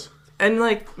gross. And,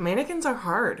 like, mannequins are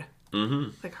hard.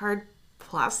 Mm-hmm. Like, hard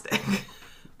plastic.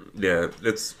 Yeah,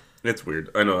 it's weird.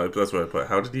 I know, that's what I put.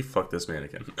 How did he fuck this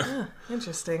mannequin?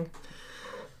 Interesting.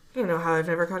 I don't know how I've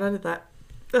never caught on to that.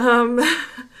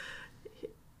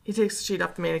 He takes the sheet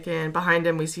off the mannequin. Behind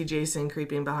him, we see Jason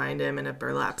creeping behind him in a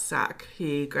burlap sack.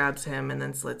 He grabs him and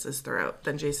then slits his throat.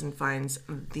 Then Jason finds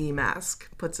the mask,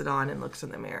 puts it on, and looks in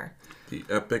the mirror. The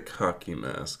epic hockey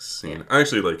mask scene. Yeah. I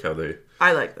actually like how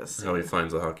I like this scene. How he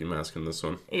finds the hockey mask in this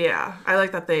one. Yeah, I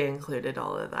like that they included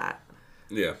all of that.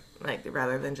 Yeah. Like,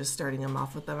 rather than just starting him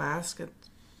off with the mask, it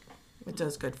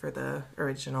does good for the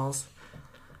originals.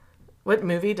 What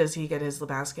movie does he get his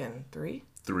mask in? 3?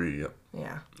 3, yep.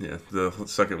 Yeah. Yeah. The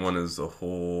second one is the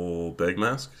whole bag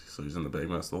mask. So he's in the bag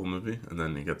mask the whole movie, and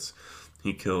then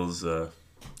he kills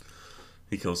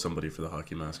somebody for the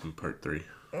hockey mask in part 3.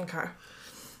 Okay.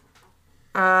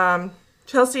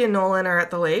 Chelsea and Nolan are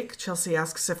at the lake. Chelsea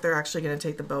asks if they're actually going to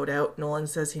take the boat out. Nolan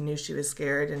says he knew she was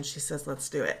scared, and she says, "Let's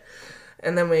do it."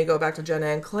 And then we go back to Jenna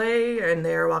and Clay, and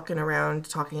they're walking around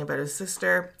talking about his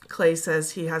sister. Clay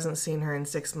says he hasn't seen her in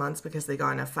 6 months because they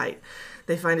got in a fight.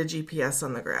 They find a GPS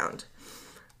on the ground.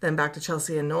 Then back to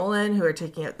Chelsea and Nolan, who are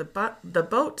taking out the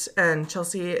boat, and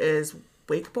Chelsea is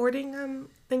wakeboarding, I'm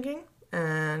thinking,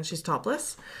 and she's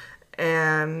topless.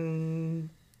 And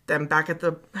then back at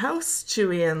the house,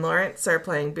 Chewie and Lawrence are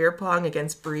playing beer pong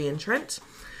against Bree and Trent.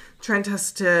 Trent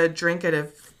has to drink out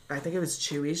of, I think it was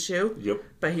Chewie's shoe. Yep.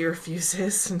 But he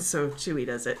refuses, and so Chewie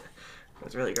does it. It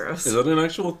was really gross. Is that an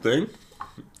actual thing?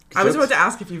 I was about to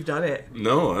ask if you've done it.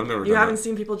 No, I've never done it. You haven't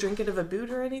seen people drink out of a boot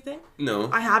or anything? No.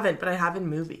 I haven't, but I have in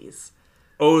movies.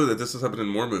 Oh, this has happened in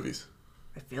more movies.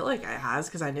 I feel like I has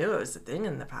because I knew it was a thing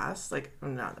in the past. Like,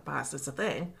 not in the past, it's a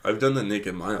thing. I've done the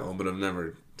naked mile, but I've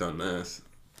never done this.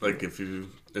 Like, if you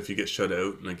get shut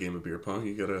out in a game of beer pong,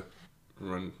 you gotta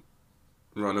run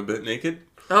a bit naked.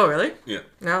 Oh, really? Yeah.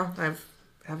 No,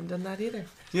 haven't done that either.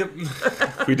 Yep.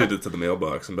 We did it to the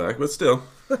mailbox and back, but still.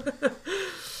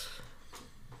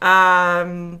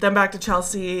 Then back to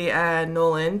Chelsea and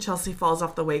Nolan. Chelsea falls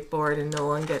off the wakeboard and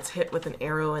Nolan gets hit with an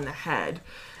arrow in the head.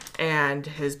 And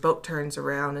his boat turns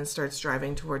around and starts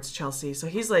driving towards Chelsea. So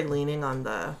he's like leaning on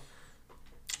the...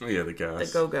 Oh, yeah, the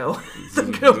gas. The go-go. The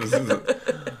go-go.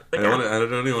 I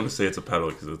don't even want to say it's a pedal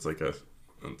because it's like a...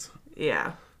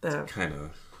 Yeah. The kind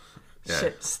of...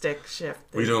 Yeah. Stick shift.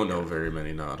 We don't know very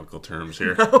many nautical terms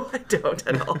here. No, I don't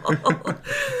at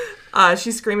all.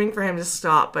 She's screaming for him to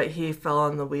stop, but he fell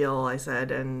on the wheel, I said,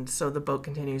 and so the boat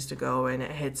continues to go and it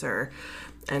hits her.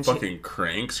 And fucking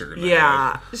cranks her.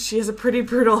 Yeah, she has a pretty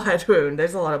brutal head wound.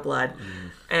 There's a lot of blood.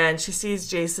 And she sees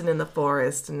Jason in the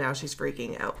forest, and now she's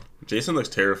freaking out. Jason looks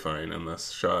terrifying in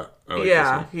this shot.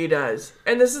 Yeah, he does.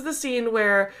 And this is the scene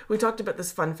where we talked about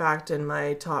this fun fact in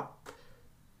my top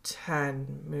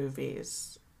 10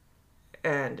 movies,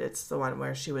 and it's the one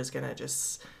where she was gonna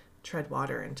just tread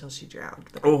water until she drowned.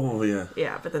 But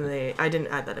but then I didn't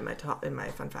add that in my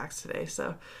fun facts today,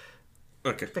 so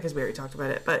okay, because we already talked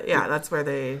about it. But yeah, that's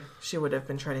where she would have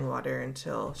been treading water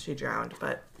until she drowned,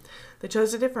 but they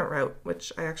chose a different route,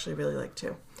 which I actually really like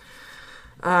too.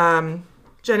 Jenna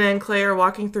and Clay are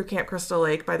walking through Camp Crystal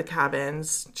Lake by the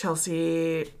cabins.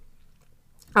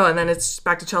 And then it's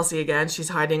back to Chelsea again. She's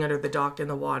hiding under the dock in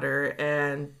the water,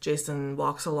 and Jason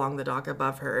walks along the dock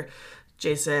above her.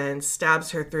 Jason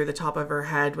stabs her through the top of her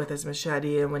head with his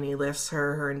machete, and when he lifts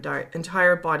her, her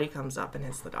entire body comes up and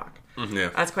hits the dock.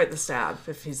 Yeah. That's quite the stab,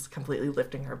 if he's completely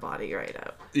lifting her body right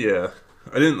out. Yeah.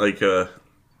 I didn't like the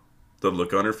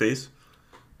look on her face.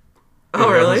 Oh,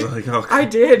 really? I was like, I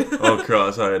did. all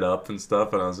cross-eyed up and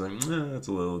stuff, and I was like, that's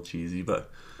a little cheesy,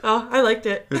 but... Oh, I liked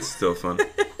it. It's still fun.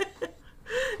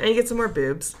 And you get some more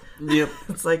boobs. Yep.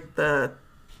 It's like the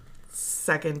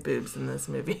second boobs in this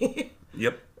movie.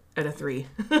 Yep. Out of 3.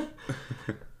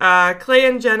 Clay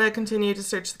and Jenna continue to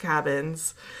search the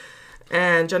cabins.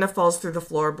 And Jenna falls through the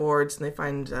floorboards and they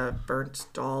find a burnt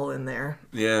doll in there.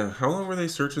 Yeah. How long were they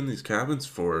searching these cabins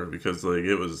for? Because like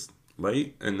it was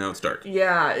light and now it's dark.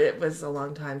 Yeah, it was a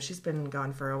long time. She's been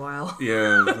gone for a while.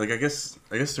 Yeah, like I guess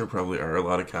there probably are a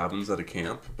lot of cabins at a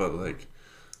camp, but like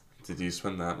did you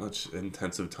spend that much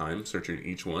intensive time searching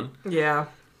each one? Yeah.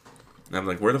 And I'm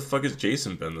like, where the fuck has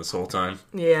Jason been this whole time?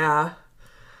 Yeah.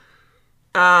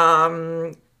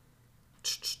 I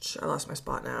lost my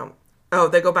spot now. Oh,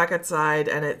 they go back outside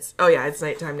and it's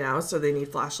nighttime now, so they need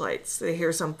flashlights. They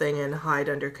hear something and hide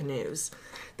under canoes.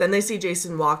 Then they see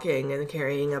Jason walking and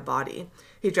carrying a body.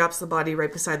 He drops the body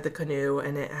right beside the canoe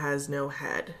and it has no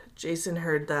head. Jason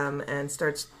heard them and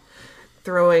starts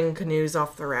throwing canoes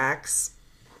off the racks.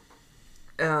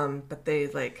 But they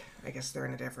I guess they're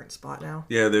in a different spot now.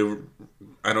 Yeah,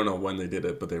 I don't know when they did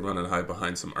it, but they run and hide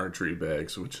behind some archery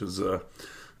bags, which is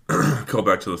call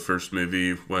back to the first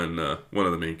movie when one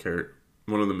of the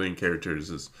main characters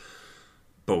is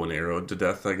bow and arrowed to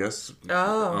death, I guess.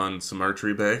 Oh. On some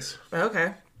archery bags.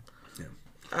 Okay.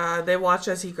 Yeah. They watch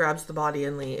as he grabs the body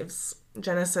and leaves.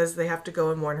 Jenna says they have to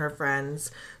go and warn her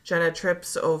friends. Jenna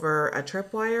trips over a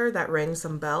tripwire that rings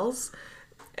some bells.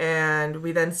 And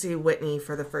we then see Whitney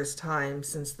for the first time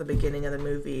since the beginning of the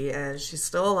movie. And she's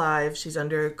still alive. She's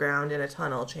underground in a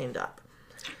tunnel chained up.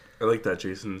 I like that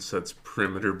Jason sets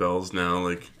perimeter bells now.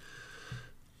 Like,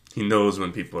 he knows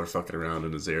when people are fucking around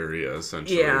in his area,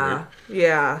 essentially. Yeah, right?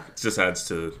 Yeah. It just adds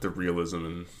to the realism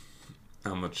and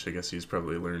how much, I guess, he's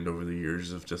probably learned over the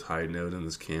years of just hiding out in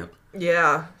this camp.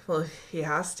 Yeah. Well, he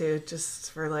has to,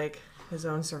 just for, his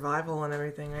own survival and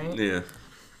everything, right? Yeah.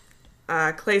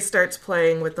 Clay starts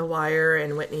playing with the wire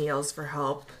and Whitney yells for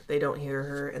help. They don't hear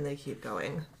her and they keep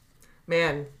going.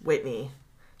 Man, Whitney.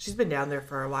 She's been down there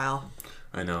for a while.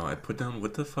 I know. I put down,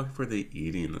 what the fuck were they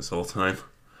eating this whole time?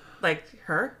 Like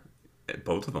her?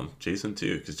 Both of them. Jason,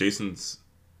 too. Because Jason's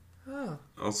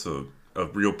also a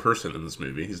real person in this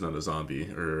movie. He's not a zombie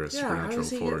or a supernatural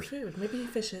force. Food. Maybe he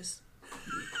fishes.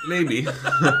 Maybe.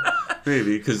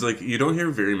 Maybe. Because, you don't hear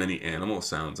very many animal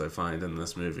sounds, I find, in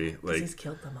this movie. He's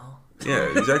killed them all.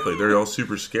 Yeah, exactly. They're all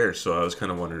super scarce. So I was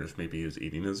kind of wondering if maybe he was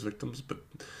eating his victims. But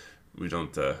we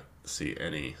don't see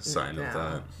any sign of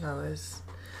that. No,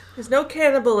 there's no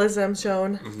cannibalism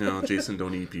shown. No, Jason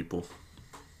don't eat people.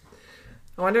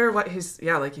 I wonder what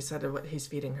like you said, what he's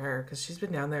feeding her, because she's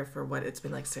been down there for it's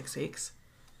been like 6 weeks.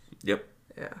 Yep.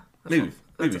 Yeah. Maybe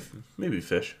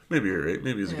fish. Maybe you're right.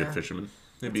 Maybe he's a good fisherman.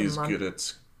 Maybe he's good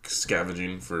at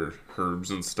scavenging for herbs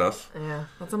and stuff. Yeah,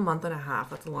 that's a month and a half.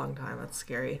 That's a long time. That's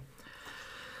scary.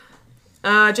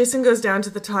 Jason goes down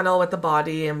to the tunnel with the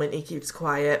body, and Whitney keeps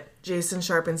quiet. Jason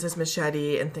sharpens his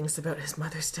machete and thinks about his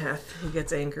mother's death. He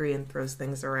gets angry and throws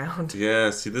things around.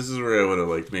 Yeah, see, this is where I would have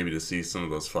liked maybe to see some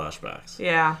of those flashbacks.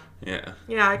 Yeah. Yeah.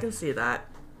 Yeah, I can see that.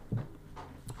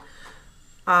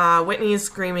 Whitney is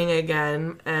screaming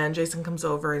again, and Jason comes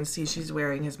over and sees she's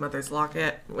wearing his mother's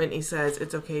locket. Whitney says,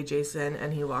 "It's okay, Jason,"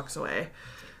 and he walks away.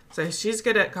 So she's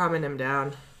good at calming him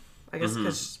down. I guess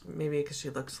because she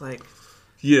looks like...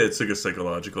 Yeah, it's like a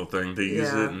psychological thing. They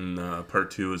use it in part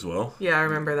 2 as well. Yeah, I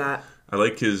remember that. I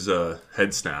like his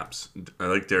head snaps. I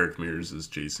like Derek Mears as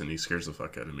Jason. He scares the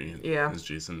fuck out of me. Yeah. As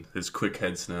Jason. His quick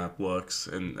head snap looks.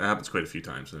 And it happens quite a few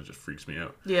times, and it just freaks me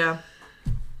out. Yeah.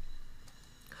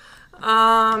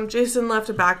 Jason left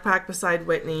a backpack beside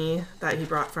Whitney that he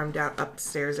brought from down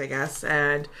upstairs, I guess.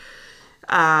 And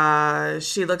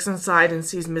she looks inside and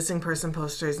sees missing person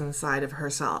posters inside of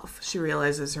herself. She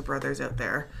realizes her brother's out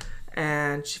there.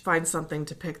 And she finds something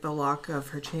to pick the lock of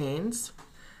her chains.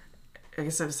 I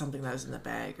guess that was something that was in the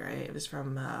bag, right? It was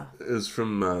from...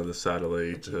 the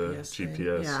satellite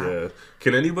GPS. Yeah.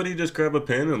 Can anybody just grab a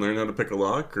pen and learn how to pick a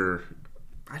lock, or...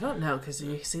 I don't know, because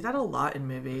you see that a lot in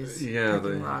movies. Yeah,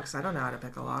 picking locks. I don't know how to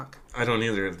pick a lock. I don't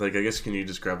either. Like, I guess, can you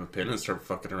just grab a pen and start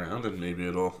fucking around, and maybe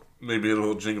it'll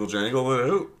jingle jangle it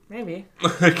out? Maybe.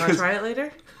 Want to try it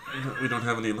later? We don't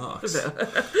have any locks.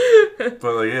 But,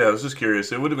 like, yeah, I was just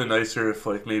curious. It would have been nicer if,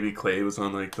 like, maybe Clay was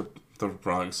on, like, the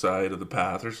wrong side of the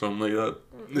path or something like that.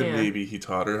 And maybe he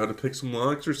taught her how to pick some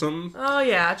locks or something. Oh,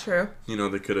 yeah, true. You know,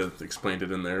 they could have explained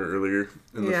it in there earlier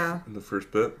in the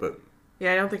first bit, but...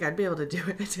 Yeah, I don't think I'd be able to do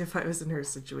it if I was in her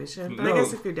situation. But I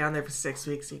guess if you're down there for 6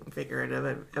 weeks, you can figure it out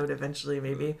eventually,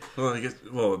 maybe.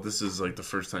 Well, this is, like, the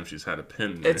first time she's had a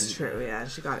pin, right? It's true, yeah.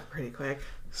 She got it pretty quick.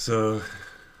 So...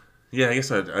 Yeah, I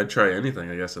guess I'd try anything,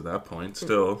 I guess, at that point,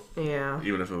 still. Yeah.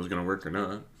 Even if it was going to work or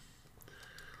not.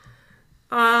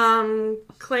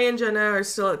 Clay and Jenna are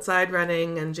still outside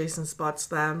running, and Jason spots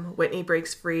them. Whitney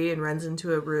breaks free and runs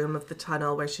into a room of the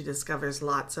tunnel where she discovers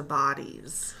lots of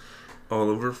bodies. All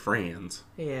over France.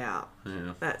 Yeah.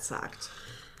 That sucked.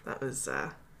 That was,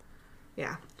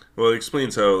 yeah. Well, it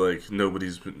explains how, like,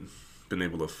 nobody's been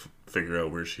able to figure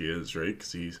out where she is, right?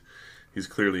 Because he's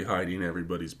clearly hiding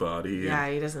everybody's body. Yeah,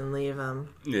 he doesn't leave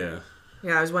them. Yeah.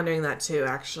 Yeah, I was wondering that too,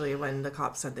 actually, when the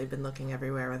cops said they've been looking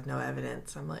everywhere with no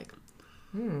evidence. I'm like,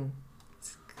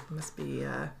 must be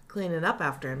cleaning up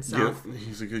after himself. Yeah,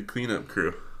 he's a good cleanup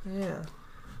crew. Yeah.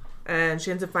 And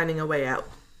she ends up finding a way out.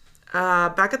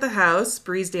 Back at the house,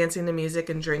 Bree's dancing to music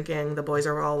and drinking. The boys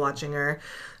are all watching her.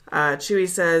 Chewie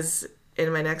says...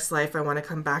 In my next life, I want to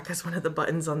come back as one of the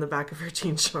buttons on the back of her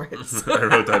jean shorts. I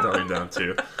wrote that line down,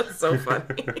 too. That's so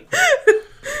funny.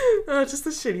 Just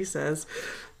the shit he says.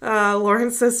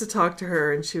 Lawrence says to talk to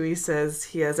her, and Chewie says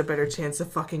he has a better chance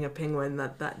of fucking a penguin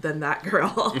than that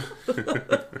girl.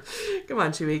 Come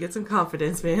on, Chewie, get some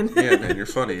confidence, man. Yeah, man, you're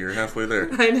funny. You're halfway there.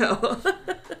 I know.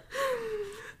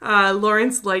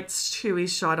 Lawrence lights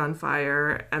Chewie's shot on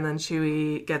fire, and then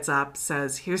Chewie gets up,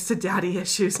 says, "Here's to daddy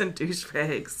issues and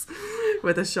douchebags,"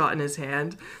 with a shot in his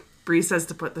hand. Bree says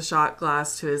to put the shot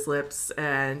glass to his lips,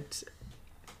 and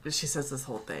she says this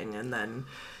whole thing, and then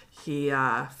he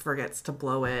forgets to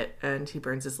blow it, and he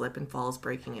burns his lip and falls,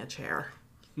 breaking a chair.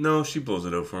 No, she blows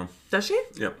it out for him. Does she?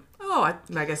 Yep. Oh,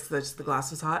 I guess the glass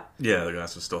was hot? Yeah, the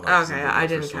glass was still hot. Okay, I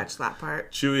didn't catch that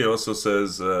part. Chewie also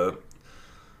says...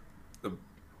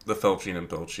 the felching and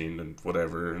belching and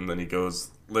whatever, and then he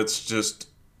goes, let's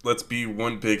be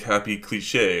one big happy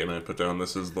cliche, and I put down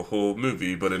this is the whole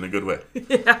movie, but in a good way.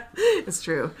 Yeah, it's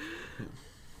true.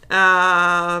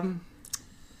 Trent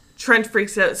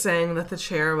freaks out, saying that the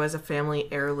chair was a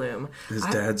family heirloom. His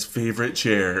dad's favorite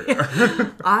chair.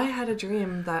 I had a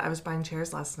dream that I was buying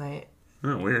chairs last night.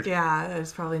 Oh, weird. Yeah, it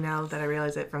was probably now that I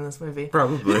realize it from this movie.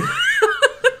 Probably.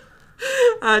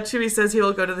 Chewie says he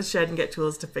will go to the shed and get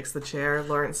tools to fix the chair.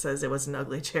 Lawrence says it was an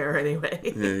ugly chair anyway.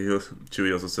 Yeah,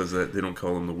 Chewie also says that they don't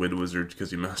call him the Wind Wizard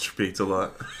because he masturbates a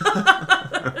lot.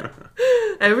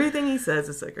 Everything he says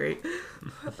is so great.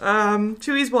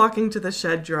 Chewie's walking to the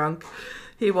shed drunk.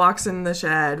 He walks in the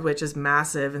shed, which is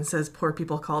massive, and says poor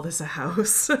people call this a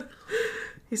house.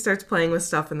 He starts playing with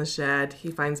stuff in the shed. He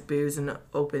finds booze and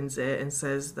opens it and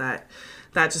says that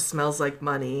just smells like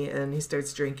money, and he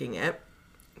starts drinking it.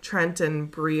 Trent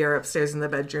and Bree are upstairs in the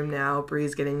bedroom now.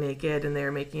 Bree's getting naked, and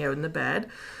they're making out in the bed.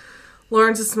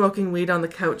 Lawrence is smoking weed on the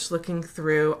couch looking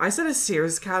through, I said a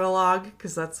Sears catalog,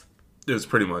 because that's... It was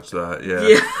pretty much that,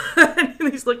 yeah.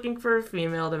 And he's looking for a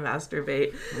female to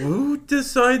masturbate. Who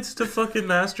decides to fucking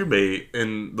masturbate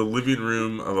in the living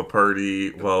room of a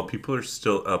party while people are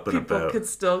still up and about? People could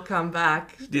still come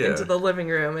back into the living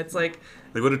room. It's like...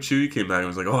 Like, what if Chewie came back and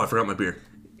was like, oh, I forgot my beer?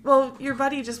 Well, your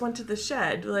buddy just went to the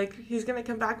shed. Like, he's going to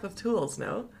come back with tools,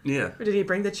 no? Yeah. Or did he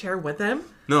bring the chair with him?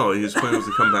 No, his plan was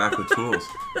to come back with tools.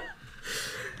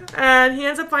 And he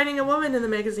ends up finding a woman in the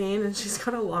magazine, and she's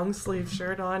got a long sleeve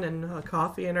shirt on and a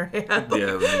coffee in her hand.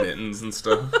 Yeah, with mittens and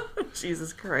stuff.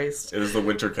 Jesus Christ. It was the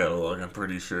winter catalog, I'm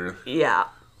pretty sure. Yeah.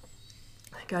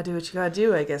 Gotta do what you gotta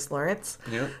do, I guess, Lawrence.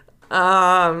 Yeah.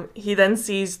 He then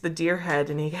sees the deer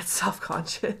head, and he gets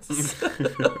self-conscious.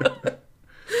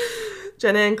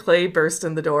 Jenna and Clay burst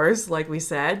in the doors, like we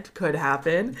said, could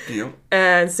happen. Yep.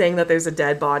 And saying that there's a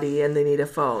dead body and they need a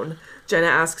phone. Jenna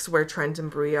asks where Trent and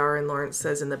Bree are, and Lawrence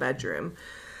says in the bedroom.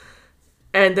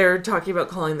 And they're talking about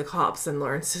calling the cops, and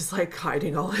Lawrence is like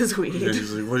hiding all his weed. Yeah,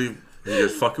 he's like, what are you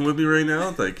guys fucking with me right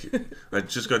now? Like, I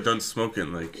just got done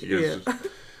smoking. Like, you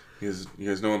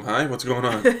guys know I'm high? What's going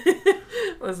on?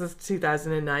 This is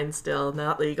 2009 still,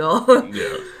 not legal.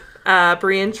 Yeah.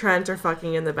 Bree and Trent are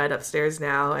fucking in the bed upstairs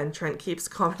now, and Trent keeps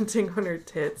commenting on her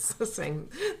tits, saying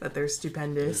that they're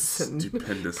stupendous.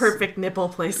 Stupendous. Perfect nipple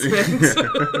placement.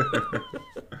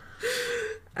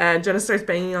 And Jenna starts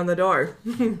banging on the door.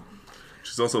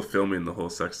 She's also filming the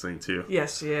whole sex thing, too.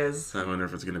 Yes, she is. I wonder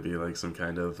if it's going to be like some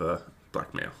kind of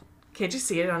blackmail. Can't you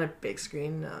see it on a big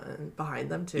screen behind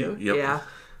them, too? Yep. Yeah.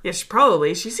 Yeah,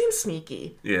 she seems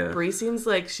sneaky. Yeah. Bree seems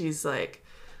like she's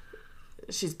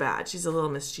bad. She's a little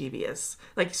mischievous.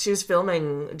 Like, she was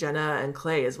filming Jenna and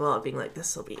Clay as well, being like,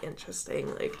 this will be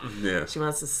interesting. Like, yeah. She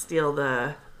wants to steal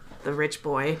the rich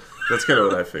boy. That's kind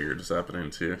of what I figured was happening,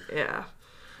 too. Yeah.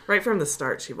 Right from the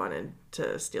start, she wanted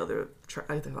to steal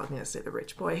I think I'm going to say the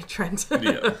rich boy, Trent.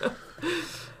 Yeah.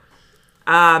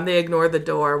 They ignore the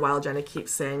door while Jenna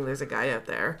keeps saying there's a guy out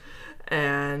there.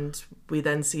 And we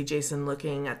then see Jason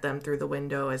looking at them through the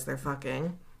window as they're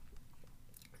fucking.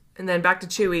 And then back to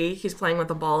Chewie. He's playing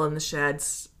with a ball in the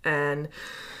sheds. And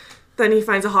then he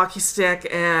finds a hockey stick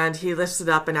and he lifts it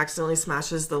up and accidentally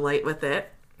smashes the light with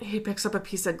it. He picks up a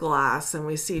piece of glass and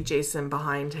we see Jason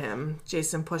behind him.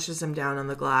 Jason pushes him down on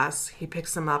the glass. He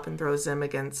picks him up and throws him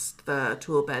against the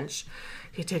tool bench.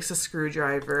 He takes a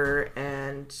screwdriver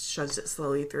and shoves it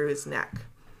slowly through his neck.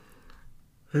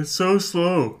 It's so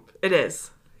slow. It is.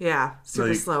 Yeah, super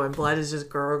Like, slow, and blood is just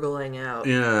gurgling out.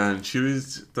 Yeah, and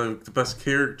Chewie's the best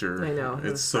character. I know.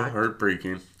 It's so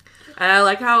heartbreaking. And I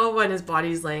like how when his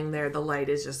body's laying there, the light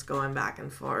is just going back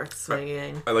and forth,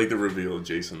 swinging. I like the reveal of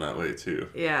Jason that way, too.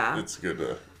 Yeah. It's a good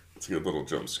little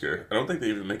jump scare. I don't think they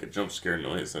even make a jump scare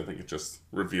noise. I think it just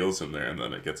reveals him there, and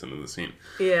then it gets into the scene.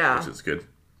 Yeah. Which is good.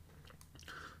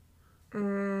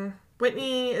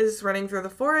 Whitney is running through the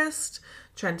forest.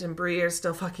 Trent and Bree are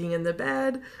still fucking in the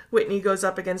bed. Whitney goes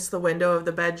up against the window of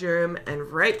the bedroom, and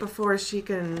right before she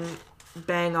can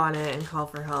bang on it and call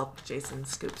for help, Jason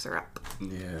scoops her up.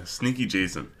 Yeah, sneaky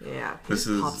Jason. Yeah, he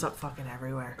pops up fucking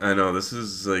everywhere. I know, this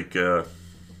is like,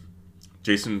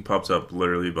 Jason pops up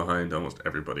literally behind almost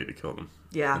everybody to kill them.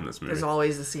 Yeah, in this movie. There's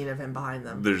always a scene of him behind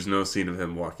them. There's no scene of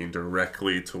him walking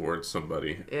directly towards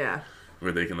somebody. Yeah.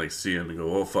 Where they can like see him and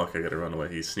go, oh fuck, I gotta run away.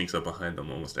 He sneaks up behind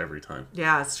them almost every time.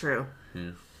 Yeah, it's true.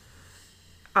 Yeah.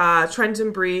 Trent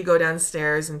and Bree go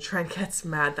downstairs, and Trent gets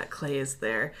mad that Clay is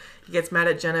there. He gets mad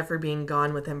at Jenna for being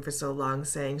gone with him for so long,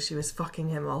 saying she was fucking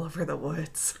him all over the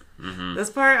woods. Mm-hmm. This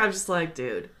part, I'm just like,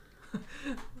 dude,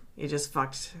 you just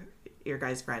fucked your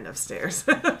guy's friend upstairs.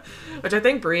 Which I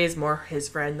think Bree is more his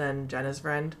friend than Jenna's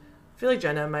friend. I feel like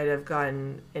Jenna might have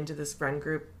gotten into this friend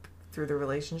group through the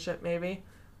relationship, maybe.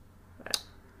 But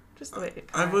just the way it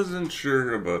I wasn't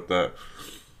sure about that.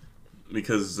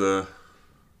 Because,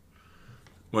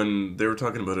 when they were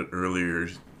talking about it earlier,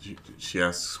 she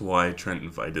asks why Trent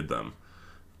invited them.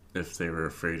 If they were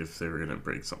afraid if they were going to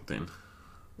break something.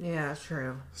 Yeah,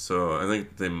 true. So I think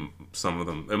some of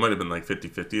them, it might have been like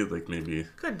 50-50, like maybe...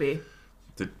 Could be.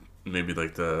 Maybe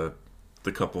like the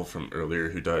couple from earlier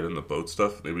who died in the boat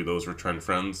stuff, maybe those were Trent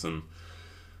friends, and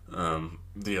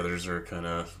the others are kind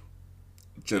of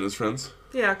Jenna's friends.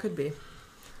 Yeah, could be.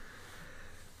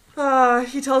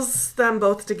 He tells them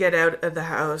both to get out of the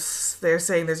house. They're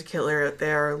saying there's a killer out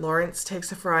there. Lawrence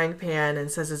takes a frying pan and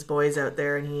says his boy's out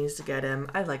there and he needs to get him.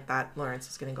 I like that. Lawrence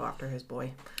is going to go after his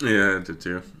boy. Yeah, I did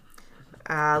too.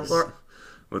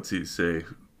 What's he say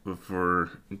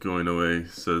before going away? He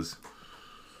says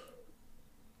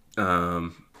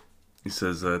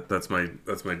that that's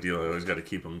my deal. I always got to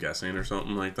keep him guessing or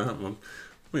something like that. Well,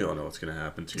 We all know what's going to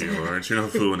happen to you, Lawrence. You're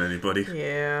not fooling anybody.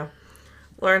 Yeah.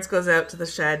 Lawrence goes out to the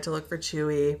shed to look for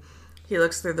Chewie. He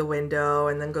looks through the window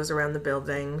and then goes around the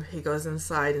building. He goes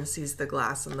inside and sees the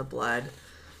glass and the blood.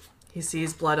 He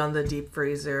sees blood on the deep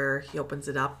freezer. He opens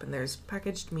it up and there's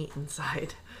packaged meat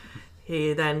inside.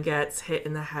 He then gets hit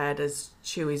in the head as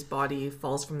Chewie's body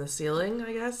falls from the ceiling,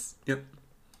 I guess. Yep.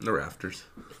 The rafters.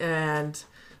 And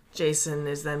Jason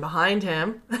is then behind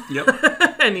him. Yep.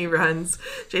 And he runs.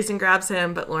 Jason grabs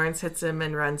him, but Lawrence hits him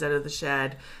and runs out of the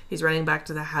shed. He's running back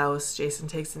to the house. Jason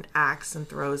takes an axe and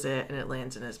throws it, and it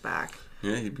lands in his back.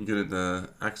 Yeah, you've been good at the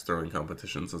axe throwing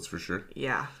competitions, that's for sure.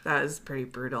 Yeah, that is pretty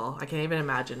brutal. I can't even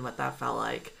imagine what that felt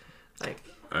like.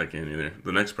 I can't either.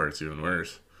 The next part's even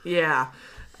worse. Yeah.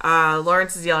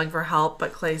 Lawrence is yelling for help,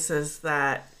 but Clay says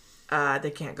that they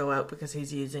can't go out because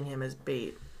he's using him as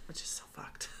bait, which is so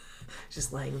fucked.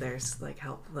 Just laying there,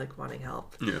 wanting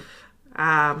help. Yeah.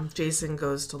 Jason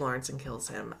goes to Lawrence and kills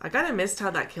him. I kind of missed how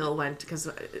that kill went because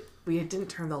we didn't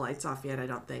turn the lights off yet, I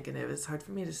don't think, and it was hard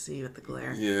for me to see with the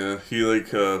glare. Yeah, he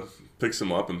picks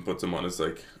him up and puts him on his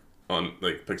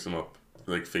picks him up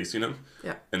facing him.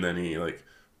 Yeah. And then he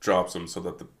drops him so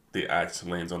that the axe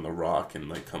lands on the rock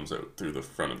and comes out through the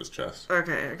front of his chest.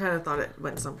 Okay, I kind of thought it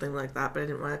went something like that, but I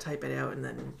didn't want to type it out and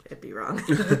then it'd be wrong.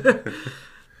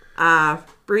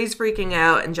 Bree's freaking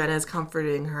out and Jenna is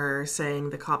comforting her, saying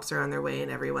the cops are on their way and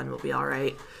everyone will be all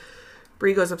right.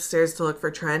 Bree goes upstairs to look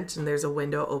for Trent and there's a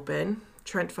window open.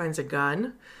 Trent finds a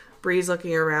gun. Bree's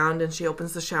looking around and she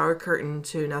opens the shower curtain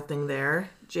to nothing there.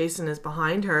 Jason is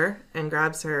behind her and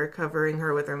grabs her, covering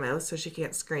her with her mouth so she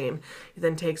can't scream. He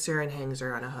then takes her and hangs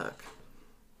her on a hook.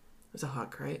 There's a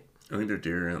hook, right? I think they're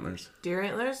deer antlers. Deer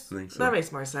antlers? I think so. That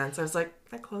makes more sense. I was like,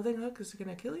 that clothing hook is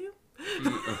going to kill you?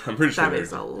 I'm pretty sure that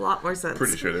makes a lot more sense.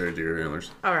 Pretty sure they're deer antlers.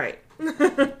 All right.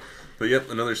 But yep,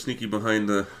 another sneaky behind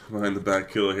the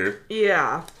back kill here.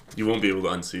 Yeah. You won't be able to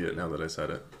unsee it now that I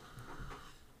said it.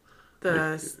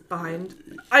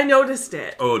 Behind? I noticed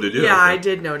it. Oh, did you? Yeah, Okay. I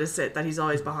did notice it, that he's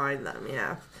always behind them,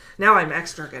 yeah. Now I'm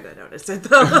extra good at notice it,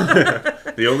 though.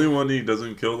 The only one he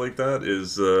doesn't kill like that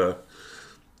is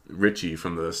Richie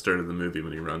from the start of the movie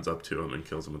when he runs up to him and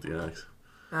kills him with the axe.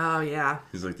 Oh, yeah.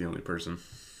 He's the only person.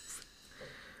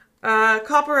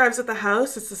 Cop arrives at the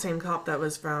house. It's the same cop that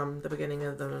was from the beginning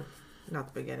of the...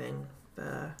 Not the beginning.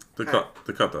 The cop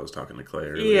that was talking to Clay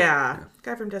earlier. Yeah.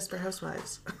 Guy from Desperate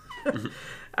Housewives.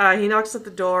 He knocks at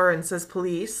the door and says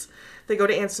police. They go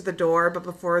to answer the door, but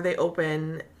before they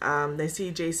open, they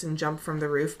see Jason jump from the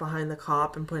roof behind the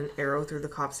cop and put an arrow through the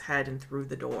cop's head and through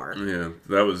the door. Yeah,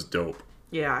 that was dope.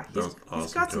 Yeah,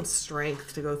 he's got some dope.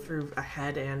 Strength to go through a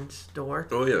head and door.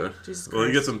 Oh, yeah. Jesus Christ. Well,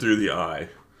 he gets him through the eye,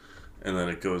 and then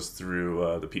it goes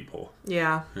through the peephole.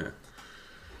 Yeah.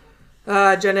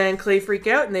 Yeah. Jenna and Clay freak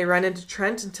out, and they run into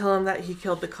Trent and tell him that he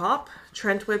killed the cop.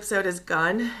 Trent whips out his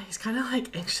gun. He's kind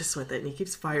of anxious with it, and he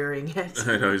keeps firing it.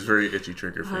 I know, he's very itchy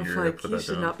trigger I'm finger. like, you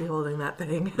should not be holding that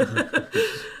thing.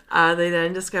 They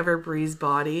then discover Bree's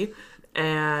body,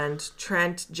 and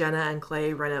Trent, Jenna, and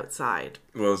Clay run outside.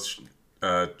 Well,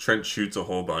 Trent shoots a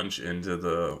whole bunch into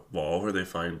the wall where they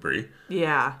find Bree.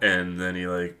 Yeah. And then he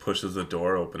pushes the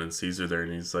door open and sees her there,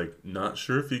 and he's not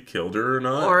sure if he killed her or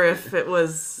not. Or if it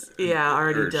was,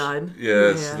 already done.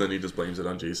 Yeah, so then he just blames it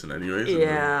on Jason anyways. And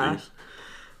then leaves.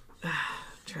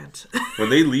 Trent.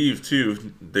 When they leave,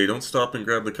 too, they don't stop and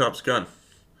grab the cop's gun.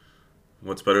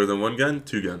 What's better than one gun?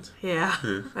 Two guns. Yeah.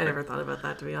 I never thought about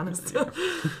that, to be honest.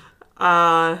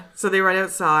 So they run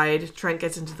outside. Trent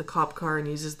gets into the cop car and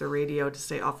uses the radio to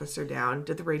say officer down.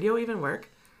 Did the radio even work?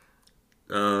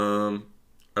 I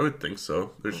would think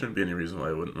so. There shouldn't be any reason why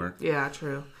it wouldn't work. Yeah,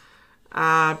 true.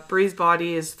 Bree's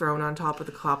body is thrown on top of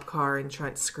the cop car and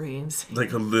Trent screams.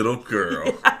 Like a little girl.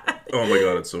 Yeah. Oh my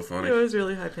god, it's so funny. It was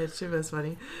really high pitched. It was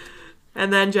funny.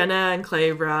 And then Jenna and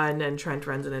Clay run and Trent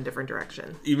runs in a different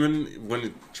direction. Even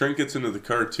when Trent gets into the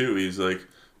car too, he's like,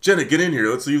 Jenna, get in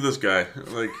here. Let's leave this guy.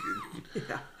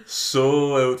 Yeah.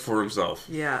 So out for himself.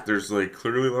 Yeah. There's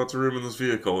clearly lots of room in this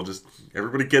vehicle. Just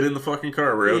everybody get in the fucking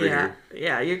car. We're out of here.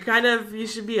 Yeah, you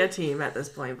should be a team at this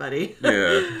point, buddy.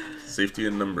 Yeah. Safety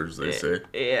in numbers, they say.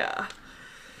 Yeah.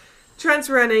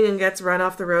 Trent's running and gets run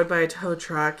off the road by a tow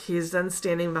truck. He's then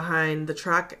standing behind the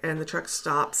truck and the truck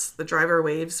stops. The driver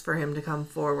waves for him to come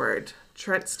forward.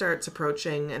 Trent starts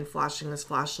approaching and flashing his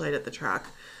flashlight at the truck.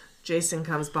 Jason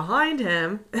comes behind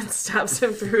him and stabs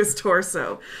him through his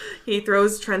torso. He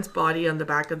throws Trent's body on the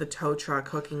back of the tow truck,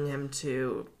 hooking him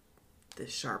to the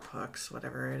sharp hooks,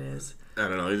 whatever it is. I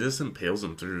don't know. He just impales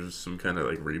him through some kind of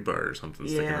rebar or something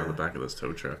sticking out the back of this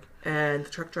tow truck. And the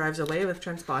truck drives away with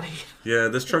Trent's body. Yeah,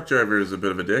 this truck driver is a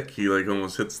bit of a dick. He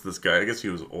almost hits this guy. I guess he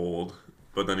was old.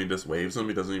 but then he just waves him.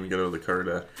 He doesn't even get out of the car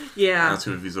to Yeah. ask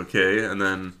him if he's okay. And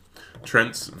then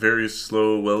Trent's very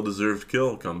slow, well-deserved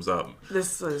kill comes up.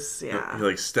 This was, yeah. He,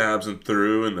 like, stabs him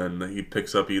through, and then he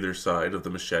picks up either side of the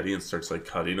machete and starts, like,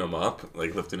 cutting him up,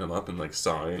 like, lifting him up and, like,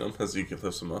 sawing him as he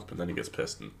lifts him up. And then he gets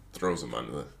pissed and throws him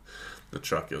onto the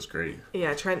truck. It was great.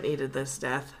 Yeah, Trent needed this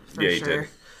death, for Yeah, he sure. did.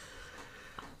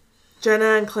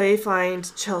 Jenna and Clay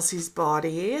find Chelsea's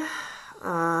body.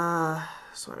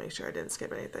 Just want to make sure I didn't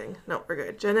skip anything. No, we're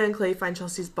good. Jenna and Clay find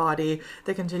Chelsea's body.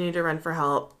 They continue to run for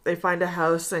help. They find a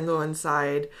house and go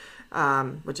inside,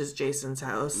 which is Jason's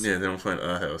house. Yeah, they don't find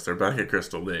a house. They're back at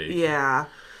Crystal Lake. Yeah.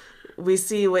 We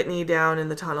see Whitney down in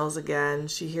the tunnels again.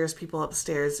 She hears people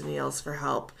upstairs and yells for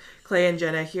help. Clay and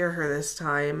Jenna hear her this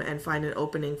time and find an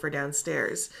opening for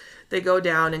downstairs. They go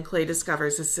down and Clay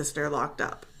discovers his sister locked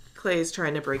up. Clay's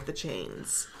trying to break the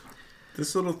chains.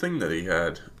 This little thing that he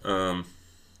had, I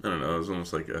don't know, it was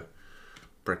almost like a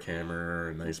brick hammer or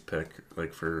a nice pick,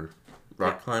 like for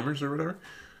rock climbers or whatever.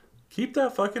 Keep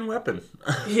that fucking weapon.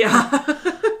 Yeah.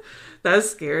 That was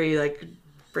scary, like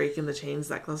breaking the chains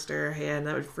that close to her hand.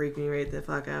 That would freak me right the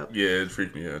fuck out. Yeah, it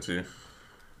freaked me out too.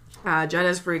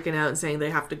 Jenna's freaking out and saying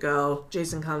they have to go.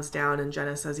 Jason comes down and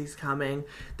Jenna says he's coming.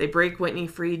 They break Whitney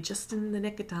free just in the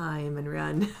nick of time and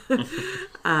run.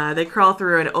 They crawl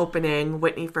through an opening.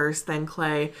 Whitney first, then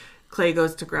Clay. Clay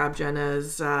goes to grab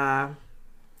Jenna's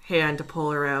hand to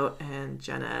pull her out, and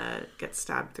Jenna gets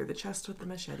stabbed through the chest with the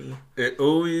machete. I'm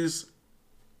always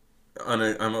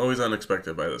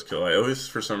unexpected by this kill. I always,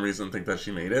 for some reason, think that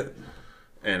she made it,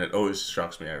 and it always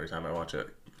shocks me every time I watch it.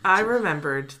 I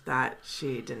remembered that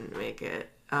she didn't make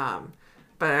it, but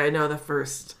I know the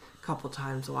first couple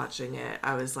times watching it,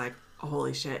 I was like,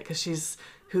 holy shit, because she's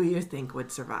who you think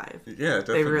would survive. Yeah,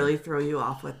 definitely. They really throw you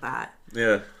off with that.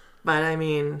 Yeah. But, I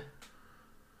mean,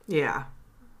 yeah.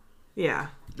 Yeah.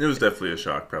 It was definitely a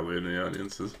shock, probably, in the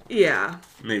audiences. Yeah.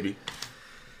 Maybe.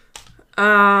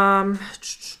 I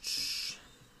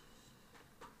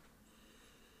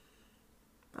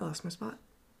lost my spot.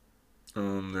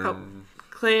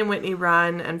 Clay and Whitney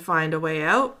run and find a way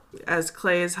out. As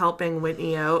Clay is helping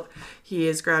Whitney out, he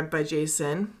is grabbed by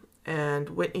Jason, and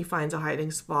Whitney finds a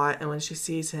hiding spot, and when she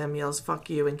sees him, yells,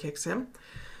 "Fuck you," and kicks him.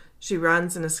 She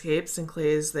runs and escapes, and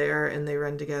Clay is there, and they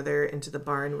run together into the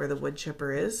barn where the wood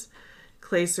chipper is.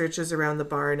 Clay searches around the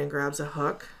barn and grabs a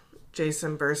hook.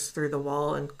 Jason bursts through the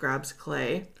wall and grabs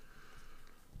Clay.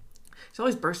 He's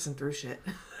always bursting through shit.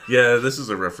 Yeah, this is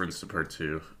a reference to part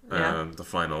 2. Yeah. The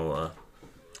final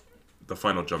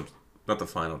jump, not the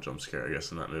final jump scare, I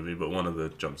guess, in that movie, but one of the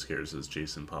jump scares is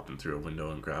Jason popping through a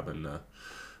window and grabbing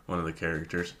one of the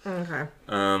characters. Okay.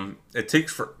 It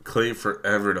takes Clay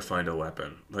forever to find a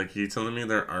weapon. Like, you telling me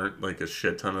there aren't, like, a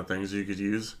shit ton of things you could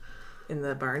use? In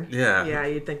the barn? Yeah. Yeah,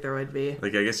 you'd think there would be.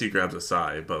 Like, I guess he grabs a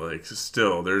side, but, like,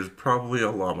 still, there's probably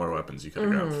a lot more weapons you could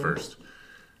have grabbed first.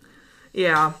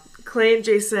 Yeah. Clay and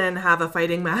Jason have a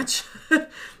fighting match.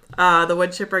 The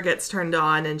wood chipper gets turned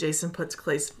on, and Jason puts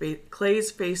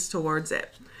Clay's face towards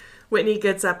it. Whitney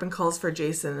gets up and calls for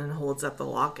Jason and holds up the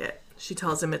locket. She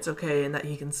tells him it's okay and that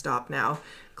he can stop now.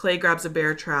 Clay grabs a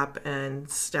bear trap and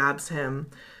stabs him.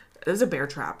 It was a bear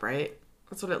trap, right?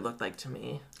 That's what it looked like to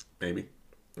me. Maybe.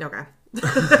 Okay.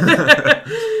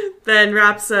 Then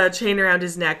wraps a chain around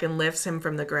his neck and lifts him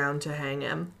from the ground to hang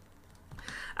him.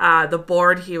 The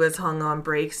board he was hung on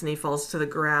breaks and he falls to the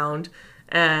ground.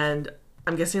 And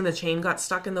I'm guessing the chain got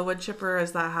stuck in the wood chipper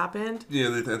as that happened.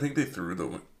 Yeah, I think they threw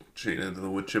the chain into the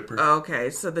wood chipper. Okay,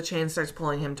 so the chain starts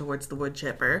pulling him towards the wood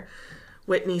chipper.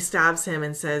 Whitney stabs him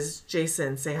and says,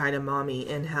 "Jason, say hi to mommy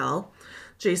in hell."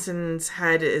 Jason's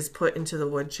head is put into the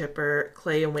wood chipper.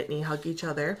 Clay and Whitney hug each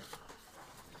other.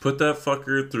 Put that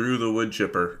fucker through the wood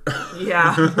chipper.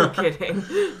 Yeah, no kidding.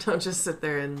 Don't just sit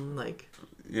there and like...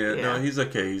 Yeah, no, he's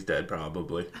okay. He's dead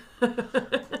probably.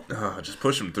 Just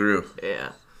push him through.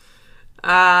 Yeah.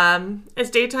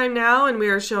 It's daytime now, and we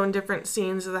are shown different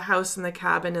scenes of the house and the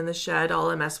cabin and the shed,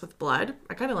 all a mess with blood.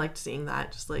 I kind of liked seeing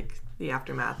that, just like the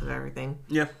aftermath of everything.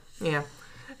 Yeah. Yeah.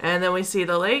 And then we see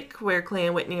the lake, where Clay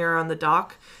and Whitney are on the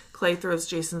dock. Clay throws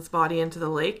Jason's body into the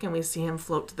lake, and we see him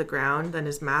float to the ground. Then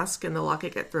his mask and the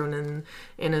locket get thrown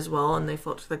in as well, and they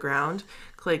float to the ground.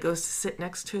 Clay goes to sit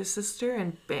next to his sister,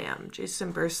 and bam,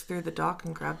 Jason bursts through the dock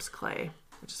and grabs Clay,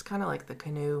 which is kind of like the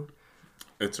canoe.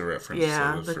 It's a reference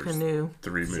to the the canoe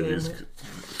 3 movies.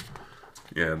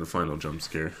 Yeah, the final jump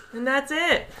scare. And that's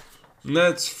it. And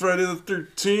that's Friday the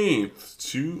 13th,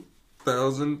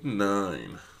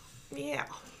 2009. Yeah.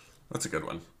 That's a good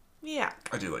one. Yeah.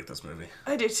 I do like this movie.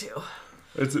 I do too.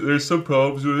 There's some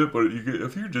problems with it, but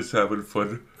if you're just having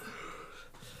fun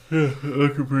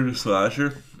looking for a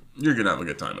slasher, you're going to have a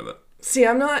good time with it. See,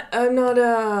 I'm not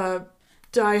a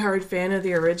diehard fan of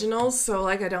the originals, so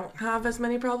like I don't have as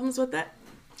many problems with it.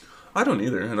 I don't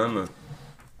either, and I'm a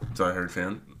diehard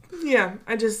fan. Yeah,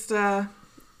 I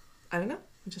don't know.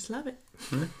 I just love it.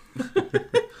 Do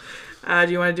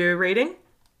you want to do a rating?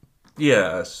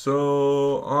 Yeah,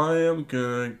 so I am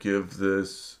gonna give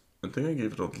this. I think I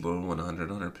gave it a low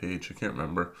 100 on our page. I can't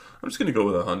remember. I'm just gonna go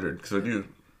with 100 because I do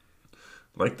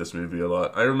like this movie a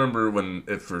lot. I remember when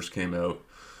it first came out,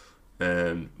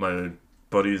 and my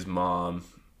buddy's mom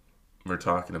were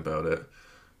talking about it,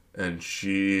 and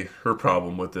her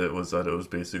problem with it was that it was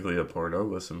basically a porno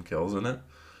with some kills in it.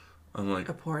 I'm like,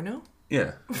 A porno?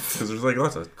 yeah, because there's like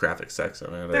lots of graphic sex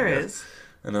in it. There is.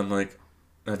 And I'm like,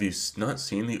 have you not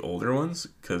seen the older ones?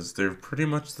 Because they're pretty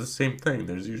much the same thing.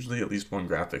 There's usually at least one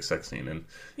graphic sex scene in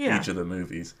each of the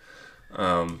movies.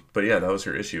 But yeah, that was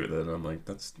her issue with it. And I'm like,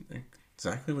 that's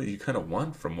exactly what you kind of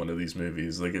want from one of these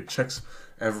movies. Like, it checks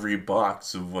every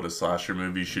box of what a slasher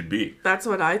movie should be. That's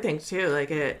what I think too.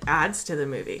 Like, it adds to the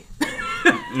movie.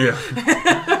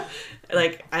 Yeah.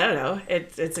 Like, I don't know.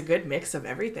 It's a good mix of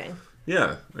everything.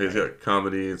 Yeah. It's got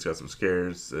comedy. It's got some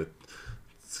scares.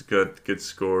 It's good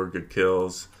score, good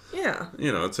kills. Yeah.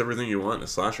 You know, it's everything you want in a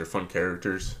slasher. Fun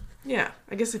characters. Yeah.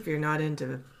 I guess if you're not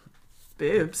into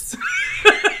boobs,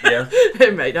 Yeah.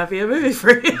 it might not be a movie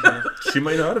for you. She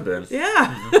might not have been.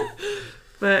 Yeah.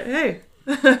 But hey.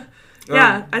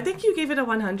 Yeah, I think you gave it a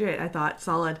 100. I thought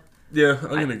solid. Yeah, I'm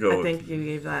going to go I think you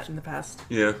gave that in the past.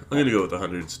 Yeah, I'm going to go with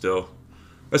 100 still.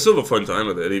 I still have a fun time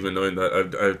with it, even knowing that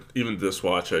I even this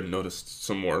watch, I noticed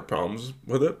some more problems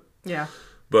with it. Yeah.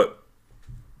 But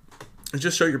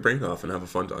just shut your brain off and have a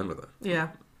fun time with it. Yeah.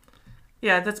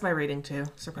 Yeah, that's my rating too.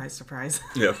 Surprise, surprise.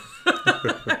 Yeah.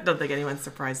 I don't think anyone's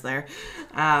surprised there.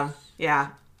 Yeah.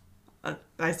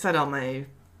 I said all my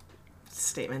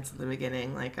statements at the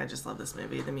beginning. Like, I just love this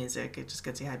movie. The music, it just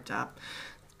gets you hyped up.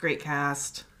 Great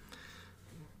cast.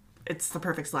 It's the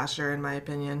perfect slasher, in my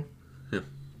opinion. Yeah.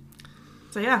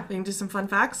 So yeah, we can do some fun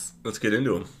facts. Let's get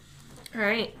into them. All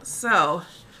right. So,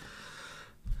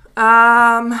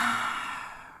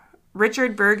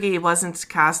 Richard Burgi wasn't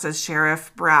cast as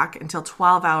Sheriff Brack until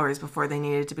 12 hours before they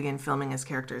needed to begin filming his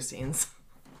character scenes.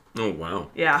 Oh, wow.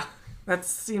 Yeah, that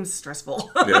seems stressful.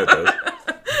 Yeah, it does.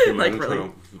 Can you Like, imagine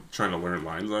really? trying to learn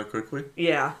lines that quickly?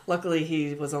 Yeah, luckily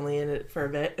he was only in it for a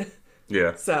bit.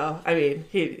 Yeah. So, I mean,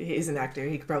 he's an actor.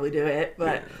 He could probably do it,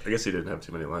 but... Yeah. I guess he didn't have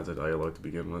too many lines of dialogue to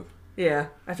begin with. Yeah,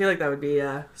 I feel like that would be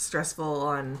stressful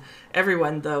on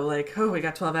everyone, though. Like, oh, we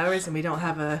got 12 hours and we don't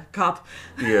have a cop.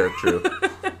 Yeah, true.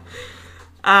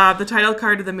 The title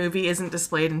card of the movie isn't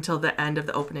displayed until the end of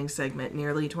the opening segment,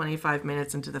 nearly 25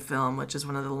 minutes into the film, which is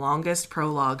one of the longest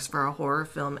prologues for a horror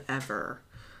film ever.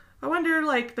 I wonder,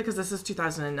 like, because this is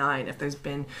 2009, if there's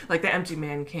been, like, The Empty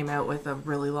Man came out with a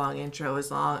really long intro as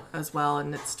well,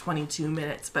 and it's 22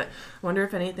 minutes, but I wonder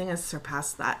if anything has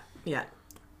surpassed that yet.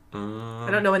 I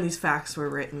don't know when these facts were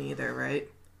written either, right?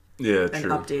 Yeah, And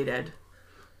true. updated.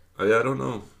 Yeah, I don't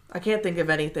know. I can't think of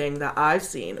anything that I've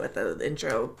seen with the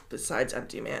intro besides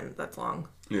Empty Man that's long.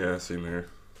 Yeah, same here.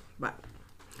 But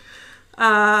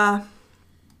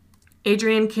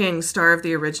Adrian King, star of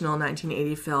the original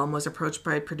 1980 film, was approached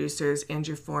by producers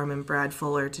Andrew Form and Brad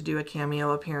Fuller to do a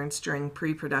cameo appearance during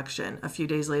pre-production. A few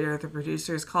days later, the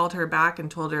producers called her back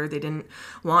and told her they didn't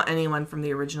want anyone from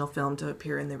the original film to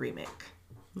appear in the remake.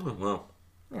 Oh, wow.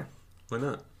 Yeah. Why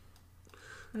not?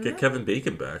 Get Kevin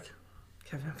Bacon back.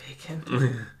 Kevin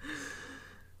Bacon.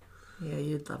 Yeah,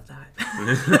 you'd love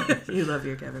that. You love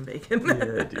your Kevin Bacon.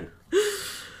 Yeah, I do.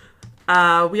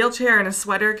 A wheelchair and a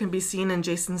sweater can be seen in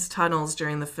Jason's tunnels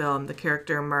during the film. The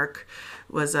character Mark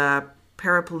was a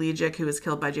paraplegic who was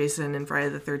killed by Jason in Friday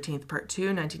the 13th, Part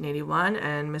 2, 1981,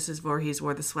 and Mrs. Voorhees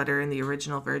wore the sweater in the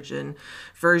original version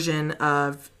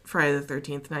of Friday the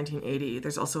 13th, 1980.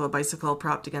 There's also a bicycle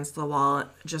propped against the wall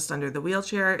just under the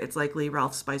wheelchair. It's likely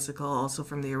Ralph's bicycle, also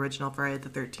from the original Friday the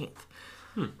 13th.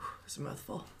 It's a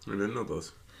mouthful. I didn't know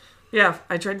those. Yeah,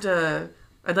 I'd like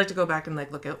to go back and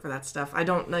like look out for that stuff. I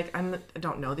don't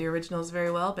know the originals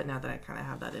very well, but now that I kind of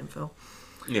have that info.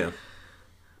 Yeah.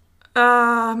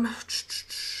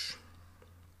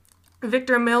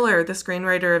 Victor Miller, the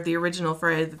screenwriter of the original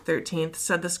Friday the 13th,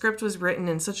 said the script was written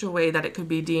in such a way that it could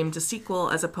be deemed a sequel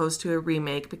as opposed to a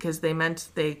remake because they meant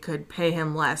they could pay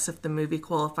him less if the movie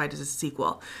qualified as a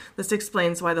sequel. This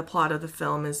explains why the plot of the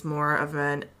film is more of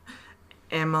an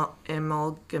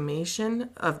amalgamation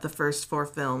of the first 4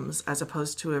 films as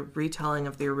opposed to a retelling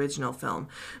of the original film.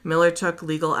 Miller took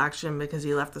legal action because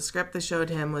he left the script they showed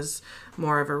him was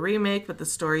more of a remake, but the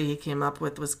story he came up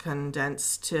with was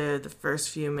condensed to the first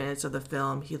few minutes of the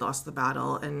film. He lost the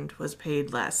battle and was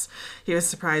paid less. He was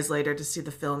surprised later to see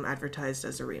the film advertised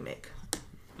as a remake.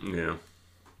 Yeah.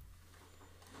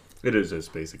 It is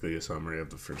just basically a summary of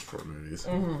the first 4 movies.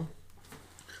 Mm-hmm.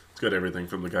 It's got everything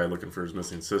from the guy looking for his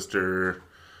missing sister,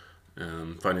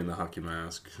 finding the hockey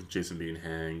mask, Jason being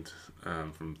hanged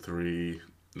from 3,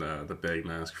 the bag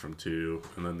mask from 2,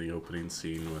 and then the opening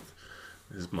scene with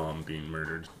his mom being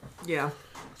murdered. Yeah.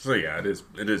 So yeah, it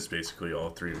is basically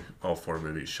all 4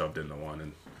 movies shoved into one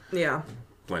and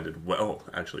blended well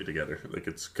actually together. Like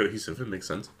it's cohesive. It makes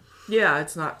sense. Yeah,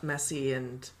 it's not messy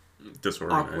and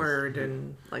disorganized, awkward,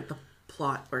 and like the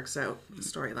plot works out, the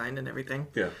storyline and everything.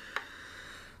 Yeah.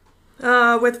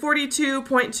 With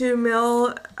 42.2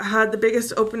 mil, had the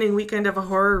biggest opening weekend of a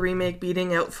horror remake,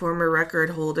 beating out former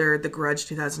record holder The Grudge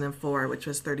 2004, which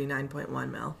was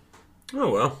 39.1 mil.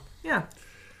 Oh well. Yeah.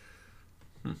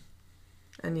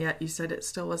 And yet you said it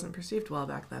still wasn't perceived well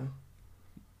back then.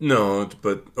 No,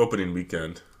 but opening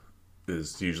weekend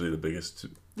is usually the biggest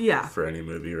for any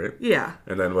movie, right? Yeah.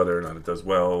 And then whether or not it does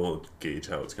well, we'll gauge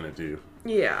how it's going to do.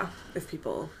 Yeah. If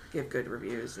people give good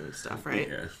reviews and stuff, right?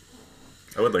 Yeah.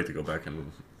 I would like to go back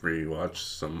and re-watch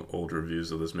some old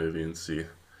reviews of this movie and see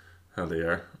how they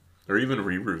are. Or even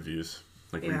re-reviews,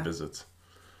 like revisits.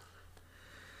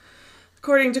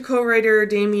 According to co-writer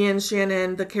Damian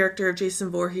Shannon, the character of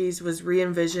Jason Voorhees was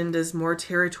re-envisioned as more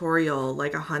territorial,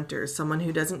 like a hunter, someone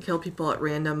who doesn't kill people at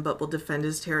random but will defend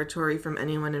his territory from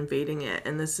anyone invading it,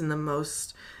 and this in the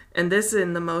most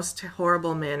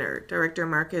horrible manner. Director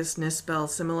Marcus Nispel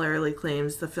similarly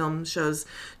claims the film shows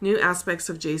new aspects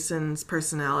of Jason's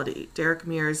personality. Derek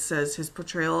Mears says his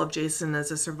portrayal of Jason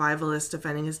as a survivalist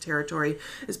defending his territory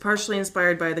is partially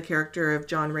inspired by the character of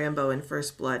John Rambo in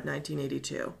First Blood,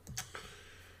 1982.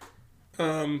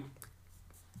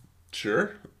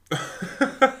 Sure.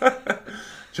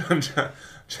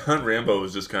 John Rambo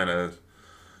was just kind of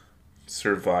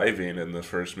surviving in the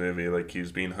first movie. Like, he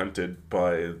was being hunted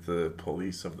by the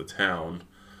police of the town,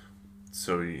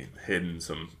 so he's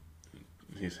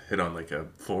hid on like a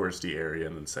foresty area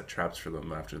and then set traps for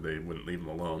them after they wouldn't leave him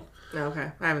alone.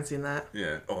 Okay, I haven't seen that.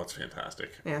 Yeah. Oh, it's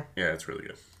fantastic. Yeah, it's really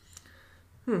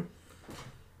good.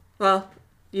 Well,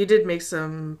 you did make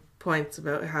some points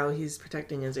about how he's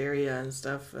protecting his area and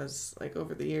stuff as like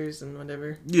over the years and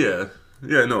whatever. Yeah,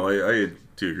 no, I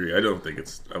do agree. I don't think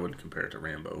I wouldn't compare it to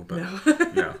Rambo, but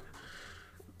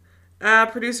no.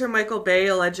 Producer Michael Bay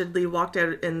allegedly walked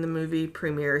out in the movie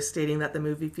premiere stating that the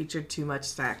movie featured too much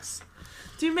sex.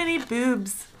 Too many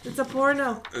boobs. It's a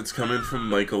porno. It's coming from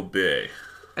Michael Bay.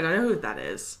 I don't know who that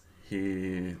is.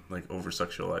 He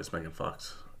over-sexualized Megan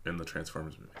Fox in the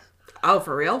Transformers movies. Oh,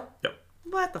 for real? Yep.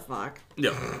 What the fuck?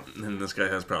 Yep. And this guy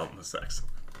has problems with sex.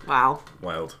 Wow.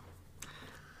 Wild.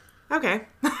 Okay.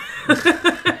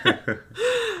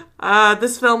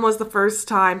 This film was the first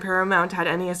time Paramount had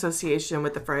any association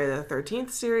with the Friday the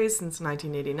 13th series since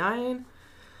 1989.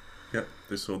 Yep.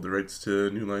 They sold the rights to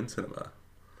New Line Cinema.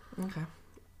 Okay.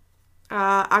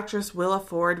 Actress Willa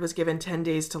Ford was given 10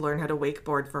 days to learn how to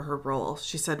wakeboard for her role.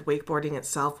 She said wakeboarding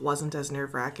itself wasn't as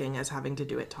nerve-wracking as having to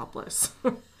do it topless.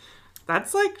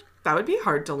 That would be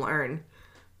hard to learn.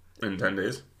 In 10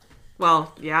 days?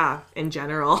 Well, yeah, in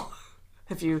general.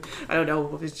 I don't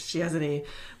know if she has any,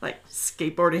 like,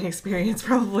 skateboarding experience,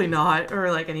 probably not, or,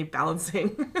 like, any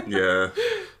balancing. Yeah.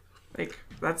 Like,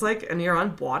 that's like, and you're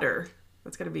on water.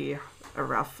 That's gonna be a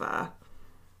rough,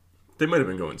 They might have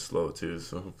been going slow, too,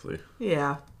 so hopefully.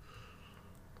 Yeah.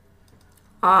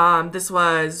 This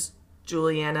was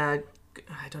Juliana,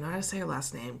 I don't know how to say her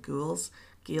last name,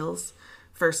 Giel's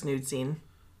first nude scene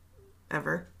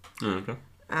ever. Oh, okay.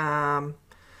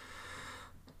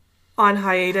 On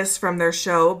hiatus from their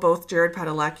show, both Jared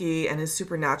Padalecki and his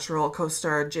Supernatural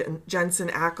co-star Jensen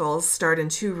Ackles starred in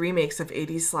 2 remakes of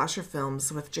 80s slasher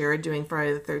films, with Jared doing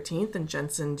Friday the 13th and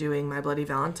Jensen doing My Bloody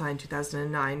Valentine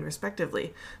 2009,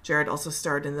 respectively. Jared also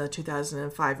starred in the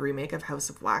 2005 remake of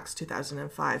House of Wax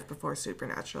 2005 before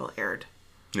Supernatural aired.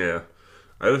 Yeah.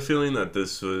 I have a feeling that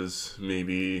this was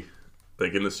maybe,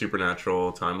 like, in the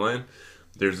Supernatural timeline,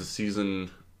 there's a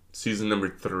season number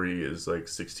 3 is like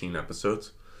 16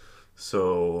 episodes.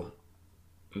 So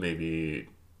maybe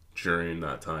during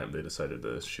that time they decided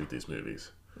to shoot these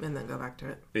movies. And then go back to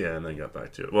it. Yeah, and then got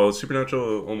back to it. Well,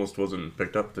 Supernatural almost wasn't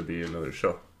picked up to be another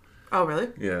show. Oh, really?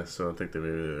 Yeah, so I think they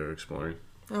were exploring.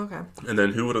 Okay. And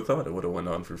then who would have thought it would have went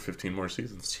on for 15 more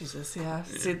seasons? Jesus, yeah.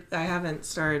 See, I haven't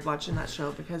started watching that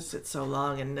show because it's so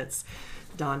long and it's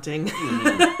daunting.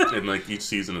 And like each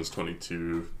season is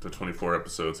 22 to 24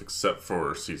 episodes, except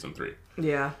for season 3.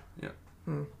 Yeah. Yeah.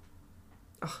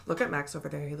 Oh, look at Max over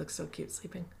there. He looks so cute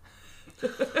sleeping.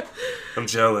 I'm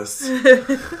jealous.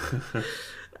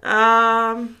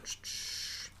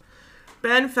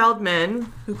 Ben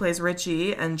Feldman, who plays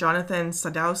Richie, and Jonathan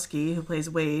Sadowski, who plays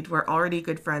Wade, were already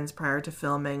good friends prior to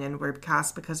filming and were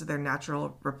cast because of their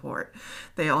natural rapport.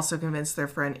 They also convinced their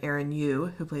friend Aaron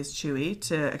Yu, who plays Chewie,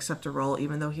 to accept a role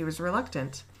even though he was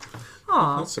reluctant.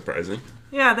 Aw. That's surprising.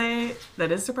 Yeah,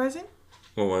 that is surprising?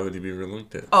 Well, why would he be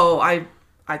reluctant? Oh, I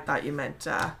thought you meant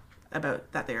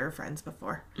about that they were friends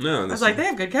before. No, I was like, they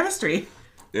have good chemistry.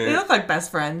 Yeah. They look like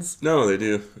best friends. No, they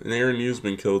do. And Aaron Yu's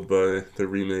been killed by the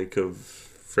remake of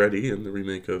Freddy and the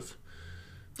remake of...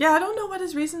 Yeah, I don't know what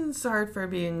his reasons are for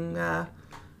being...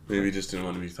 Maybe he just didn't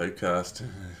want to be typecast.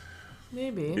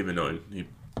 Maybe. Even though he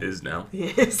is now. He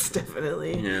is,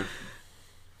 definitely. Yeah.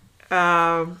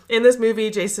 In this movie,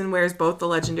 Jason wears both the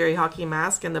legendary hockey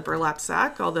mask and the burlap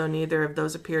sack, although neither of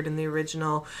those appeared in the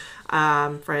original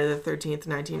Friday the 13th,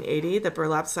 1980. The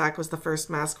burlap sack was the first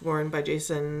mask worn by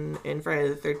Jason in Friday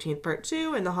the 13th, Part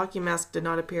 2, and the hockey mask did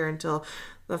not appear until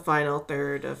the final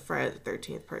third of Friday the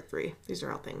 13th, Part 3. These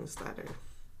are all things that are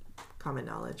common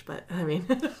knowledge, but I mean...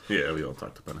 Yeah, we all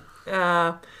talked about it.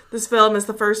 This film is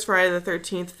the first Friday the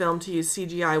 13th film to use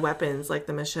CGI weapons like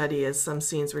the machete, as some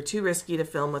scenes were too risky to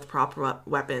film with proper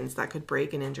weapons that could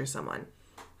break and injure someone.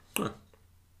 Huh.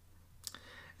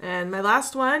 And my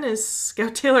last one is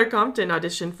Scout Taylor Compton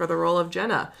auditioned for the role of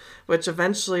Jenna, which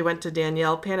eventually went to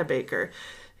Danielle Panabaker.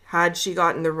 Had she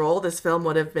gotten the role, this film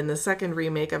would have been the second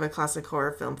remake of a classic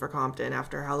horror film for Compton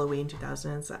after Halloween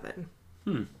 2007.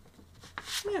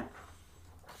 Yeah.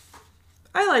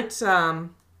 I liked,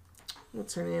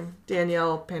 what's her name?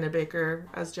 Danielle Panabaker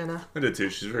as Jenna. I did too.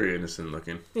 She's very innocent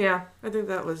looking. Yeah, I think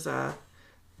that was, I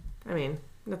mean,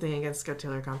 nothing against Scout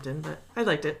Taylor Compton, but I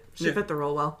liked it. She fit the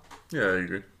role well. Yeah, I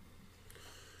agree.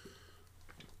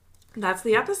 That's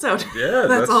the episode. Yeah,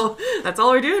 that's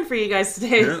all we're doing for you guys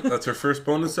today. Yeah, that's our first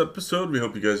bonus episode. We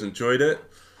hope you guys enjoyed it.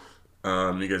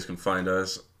 You guys can find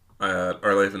us at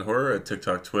Our Life in Horror at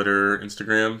TikTok, Twitter,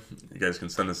 Instagram. You guys can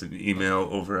send us an email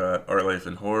over at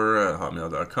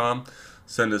ourlifeinhorror@hotmail.com.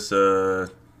 Send us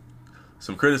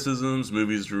some criticisms,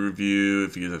 movies to review.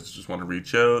 If you guys just want to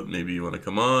reach out, maybe you want to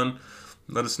come on,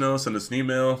 let us know. Send us an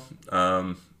email.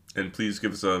 And please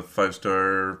give us a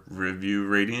 5-star review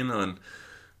rating on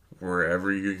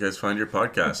wherever you guys find your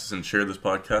podcasts, and share this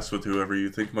podcast with whoever you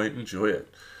think might enjoy it.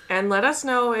 And let us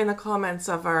know in the comments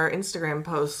of our Instagram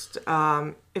post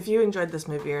if you enjoyed this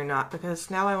movie or not, because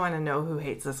now I want to know who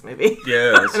hates this movie.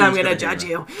 Yeah. And I'm going to judge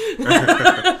you.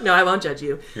 No, I won't judge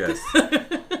you. Yes.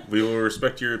 We will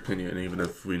respect your opinion, even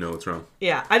if we know it's wrong.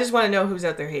 Yeah, I just want to know who's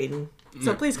out there hating.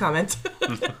 So please comment.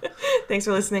 Thanks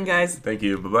for listening, guys. Thank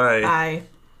you. Bye-bye. Bye.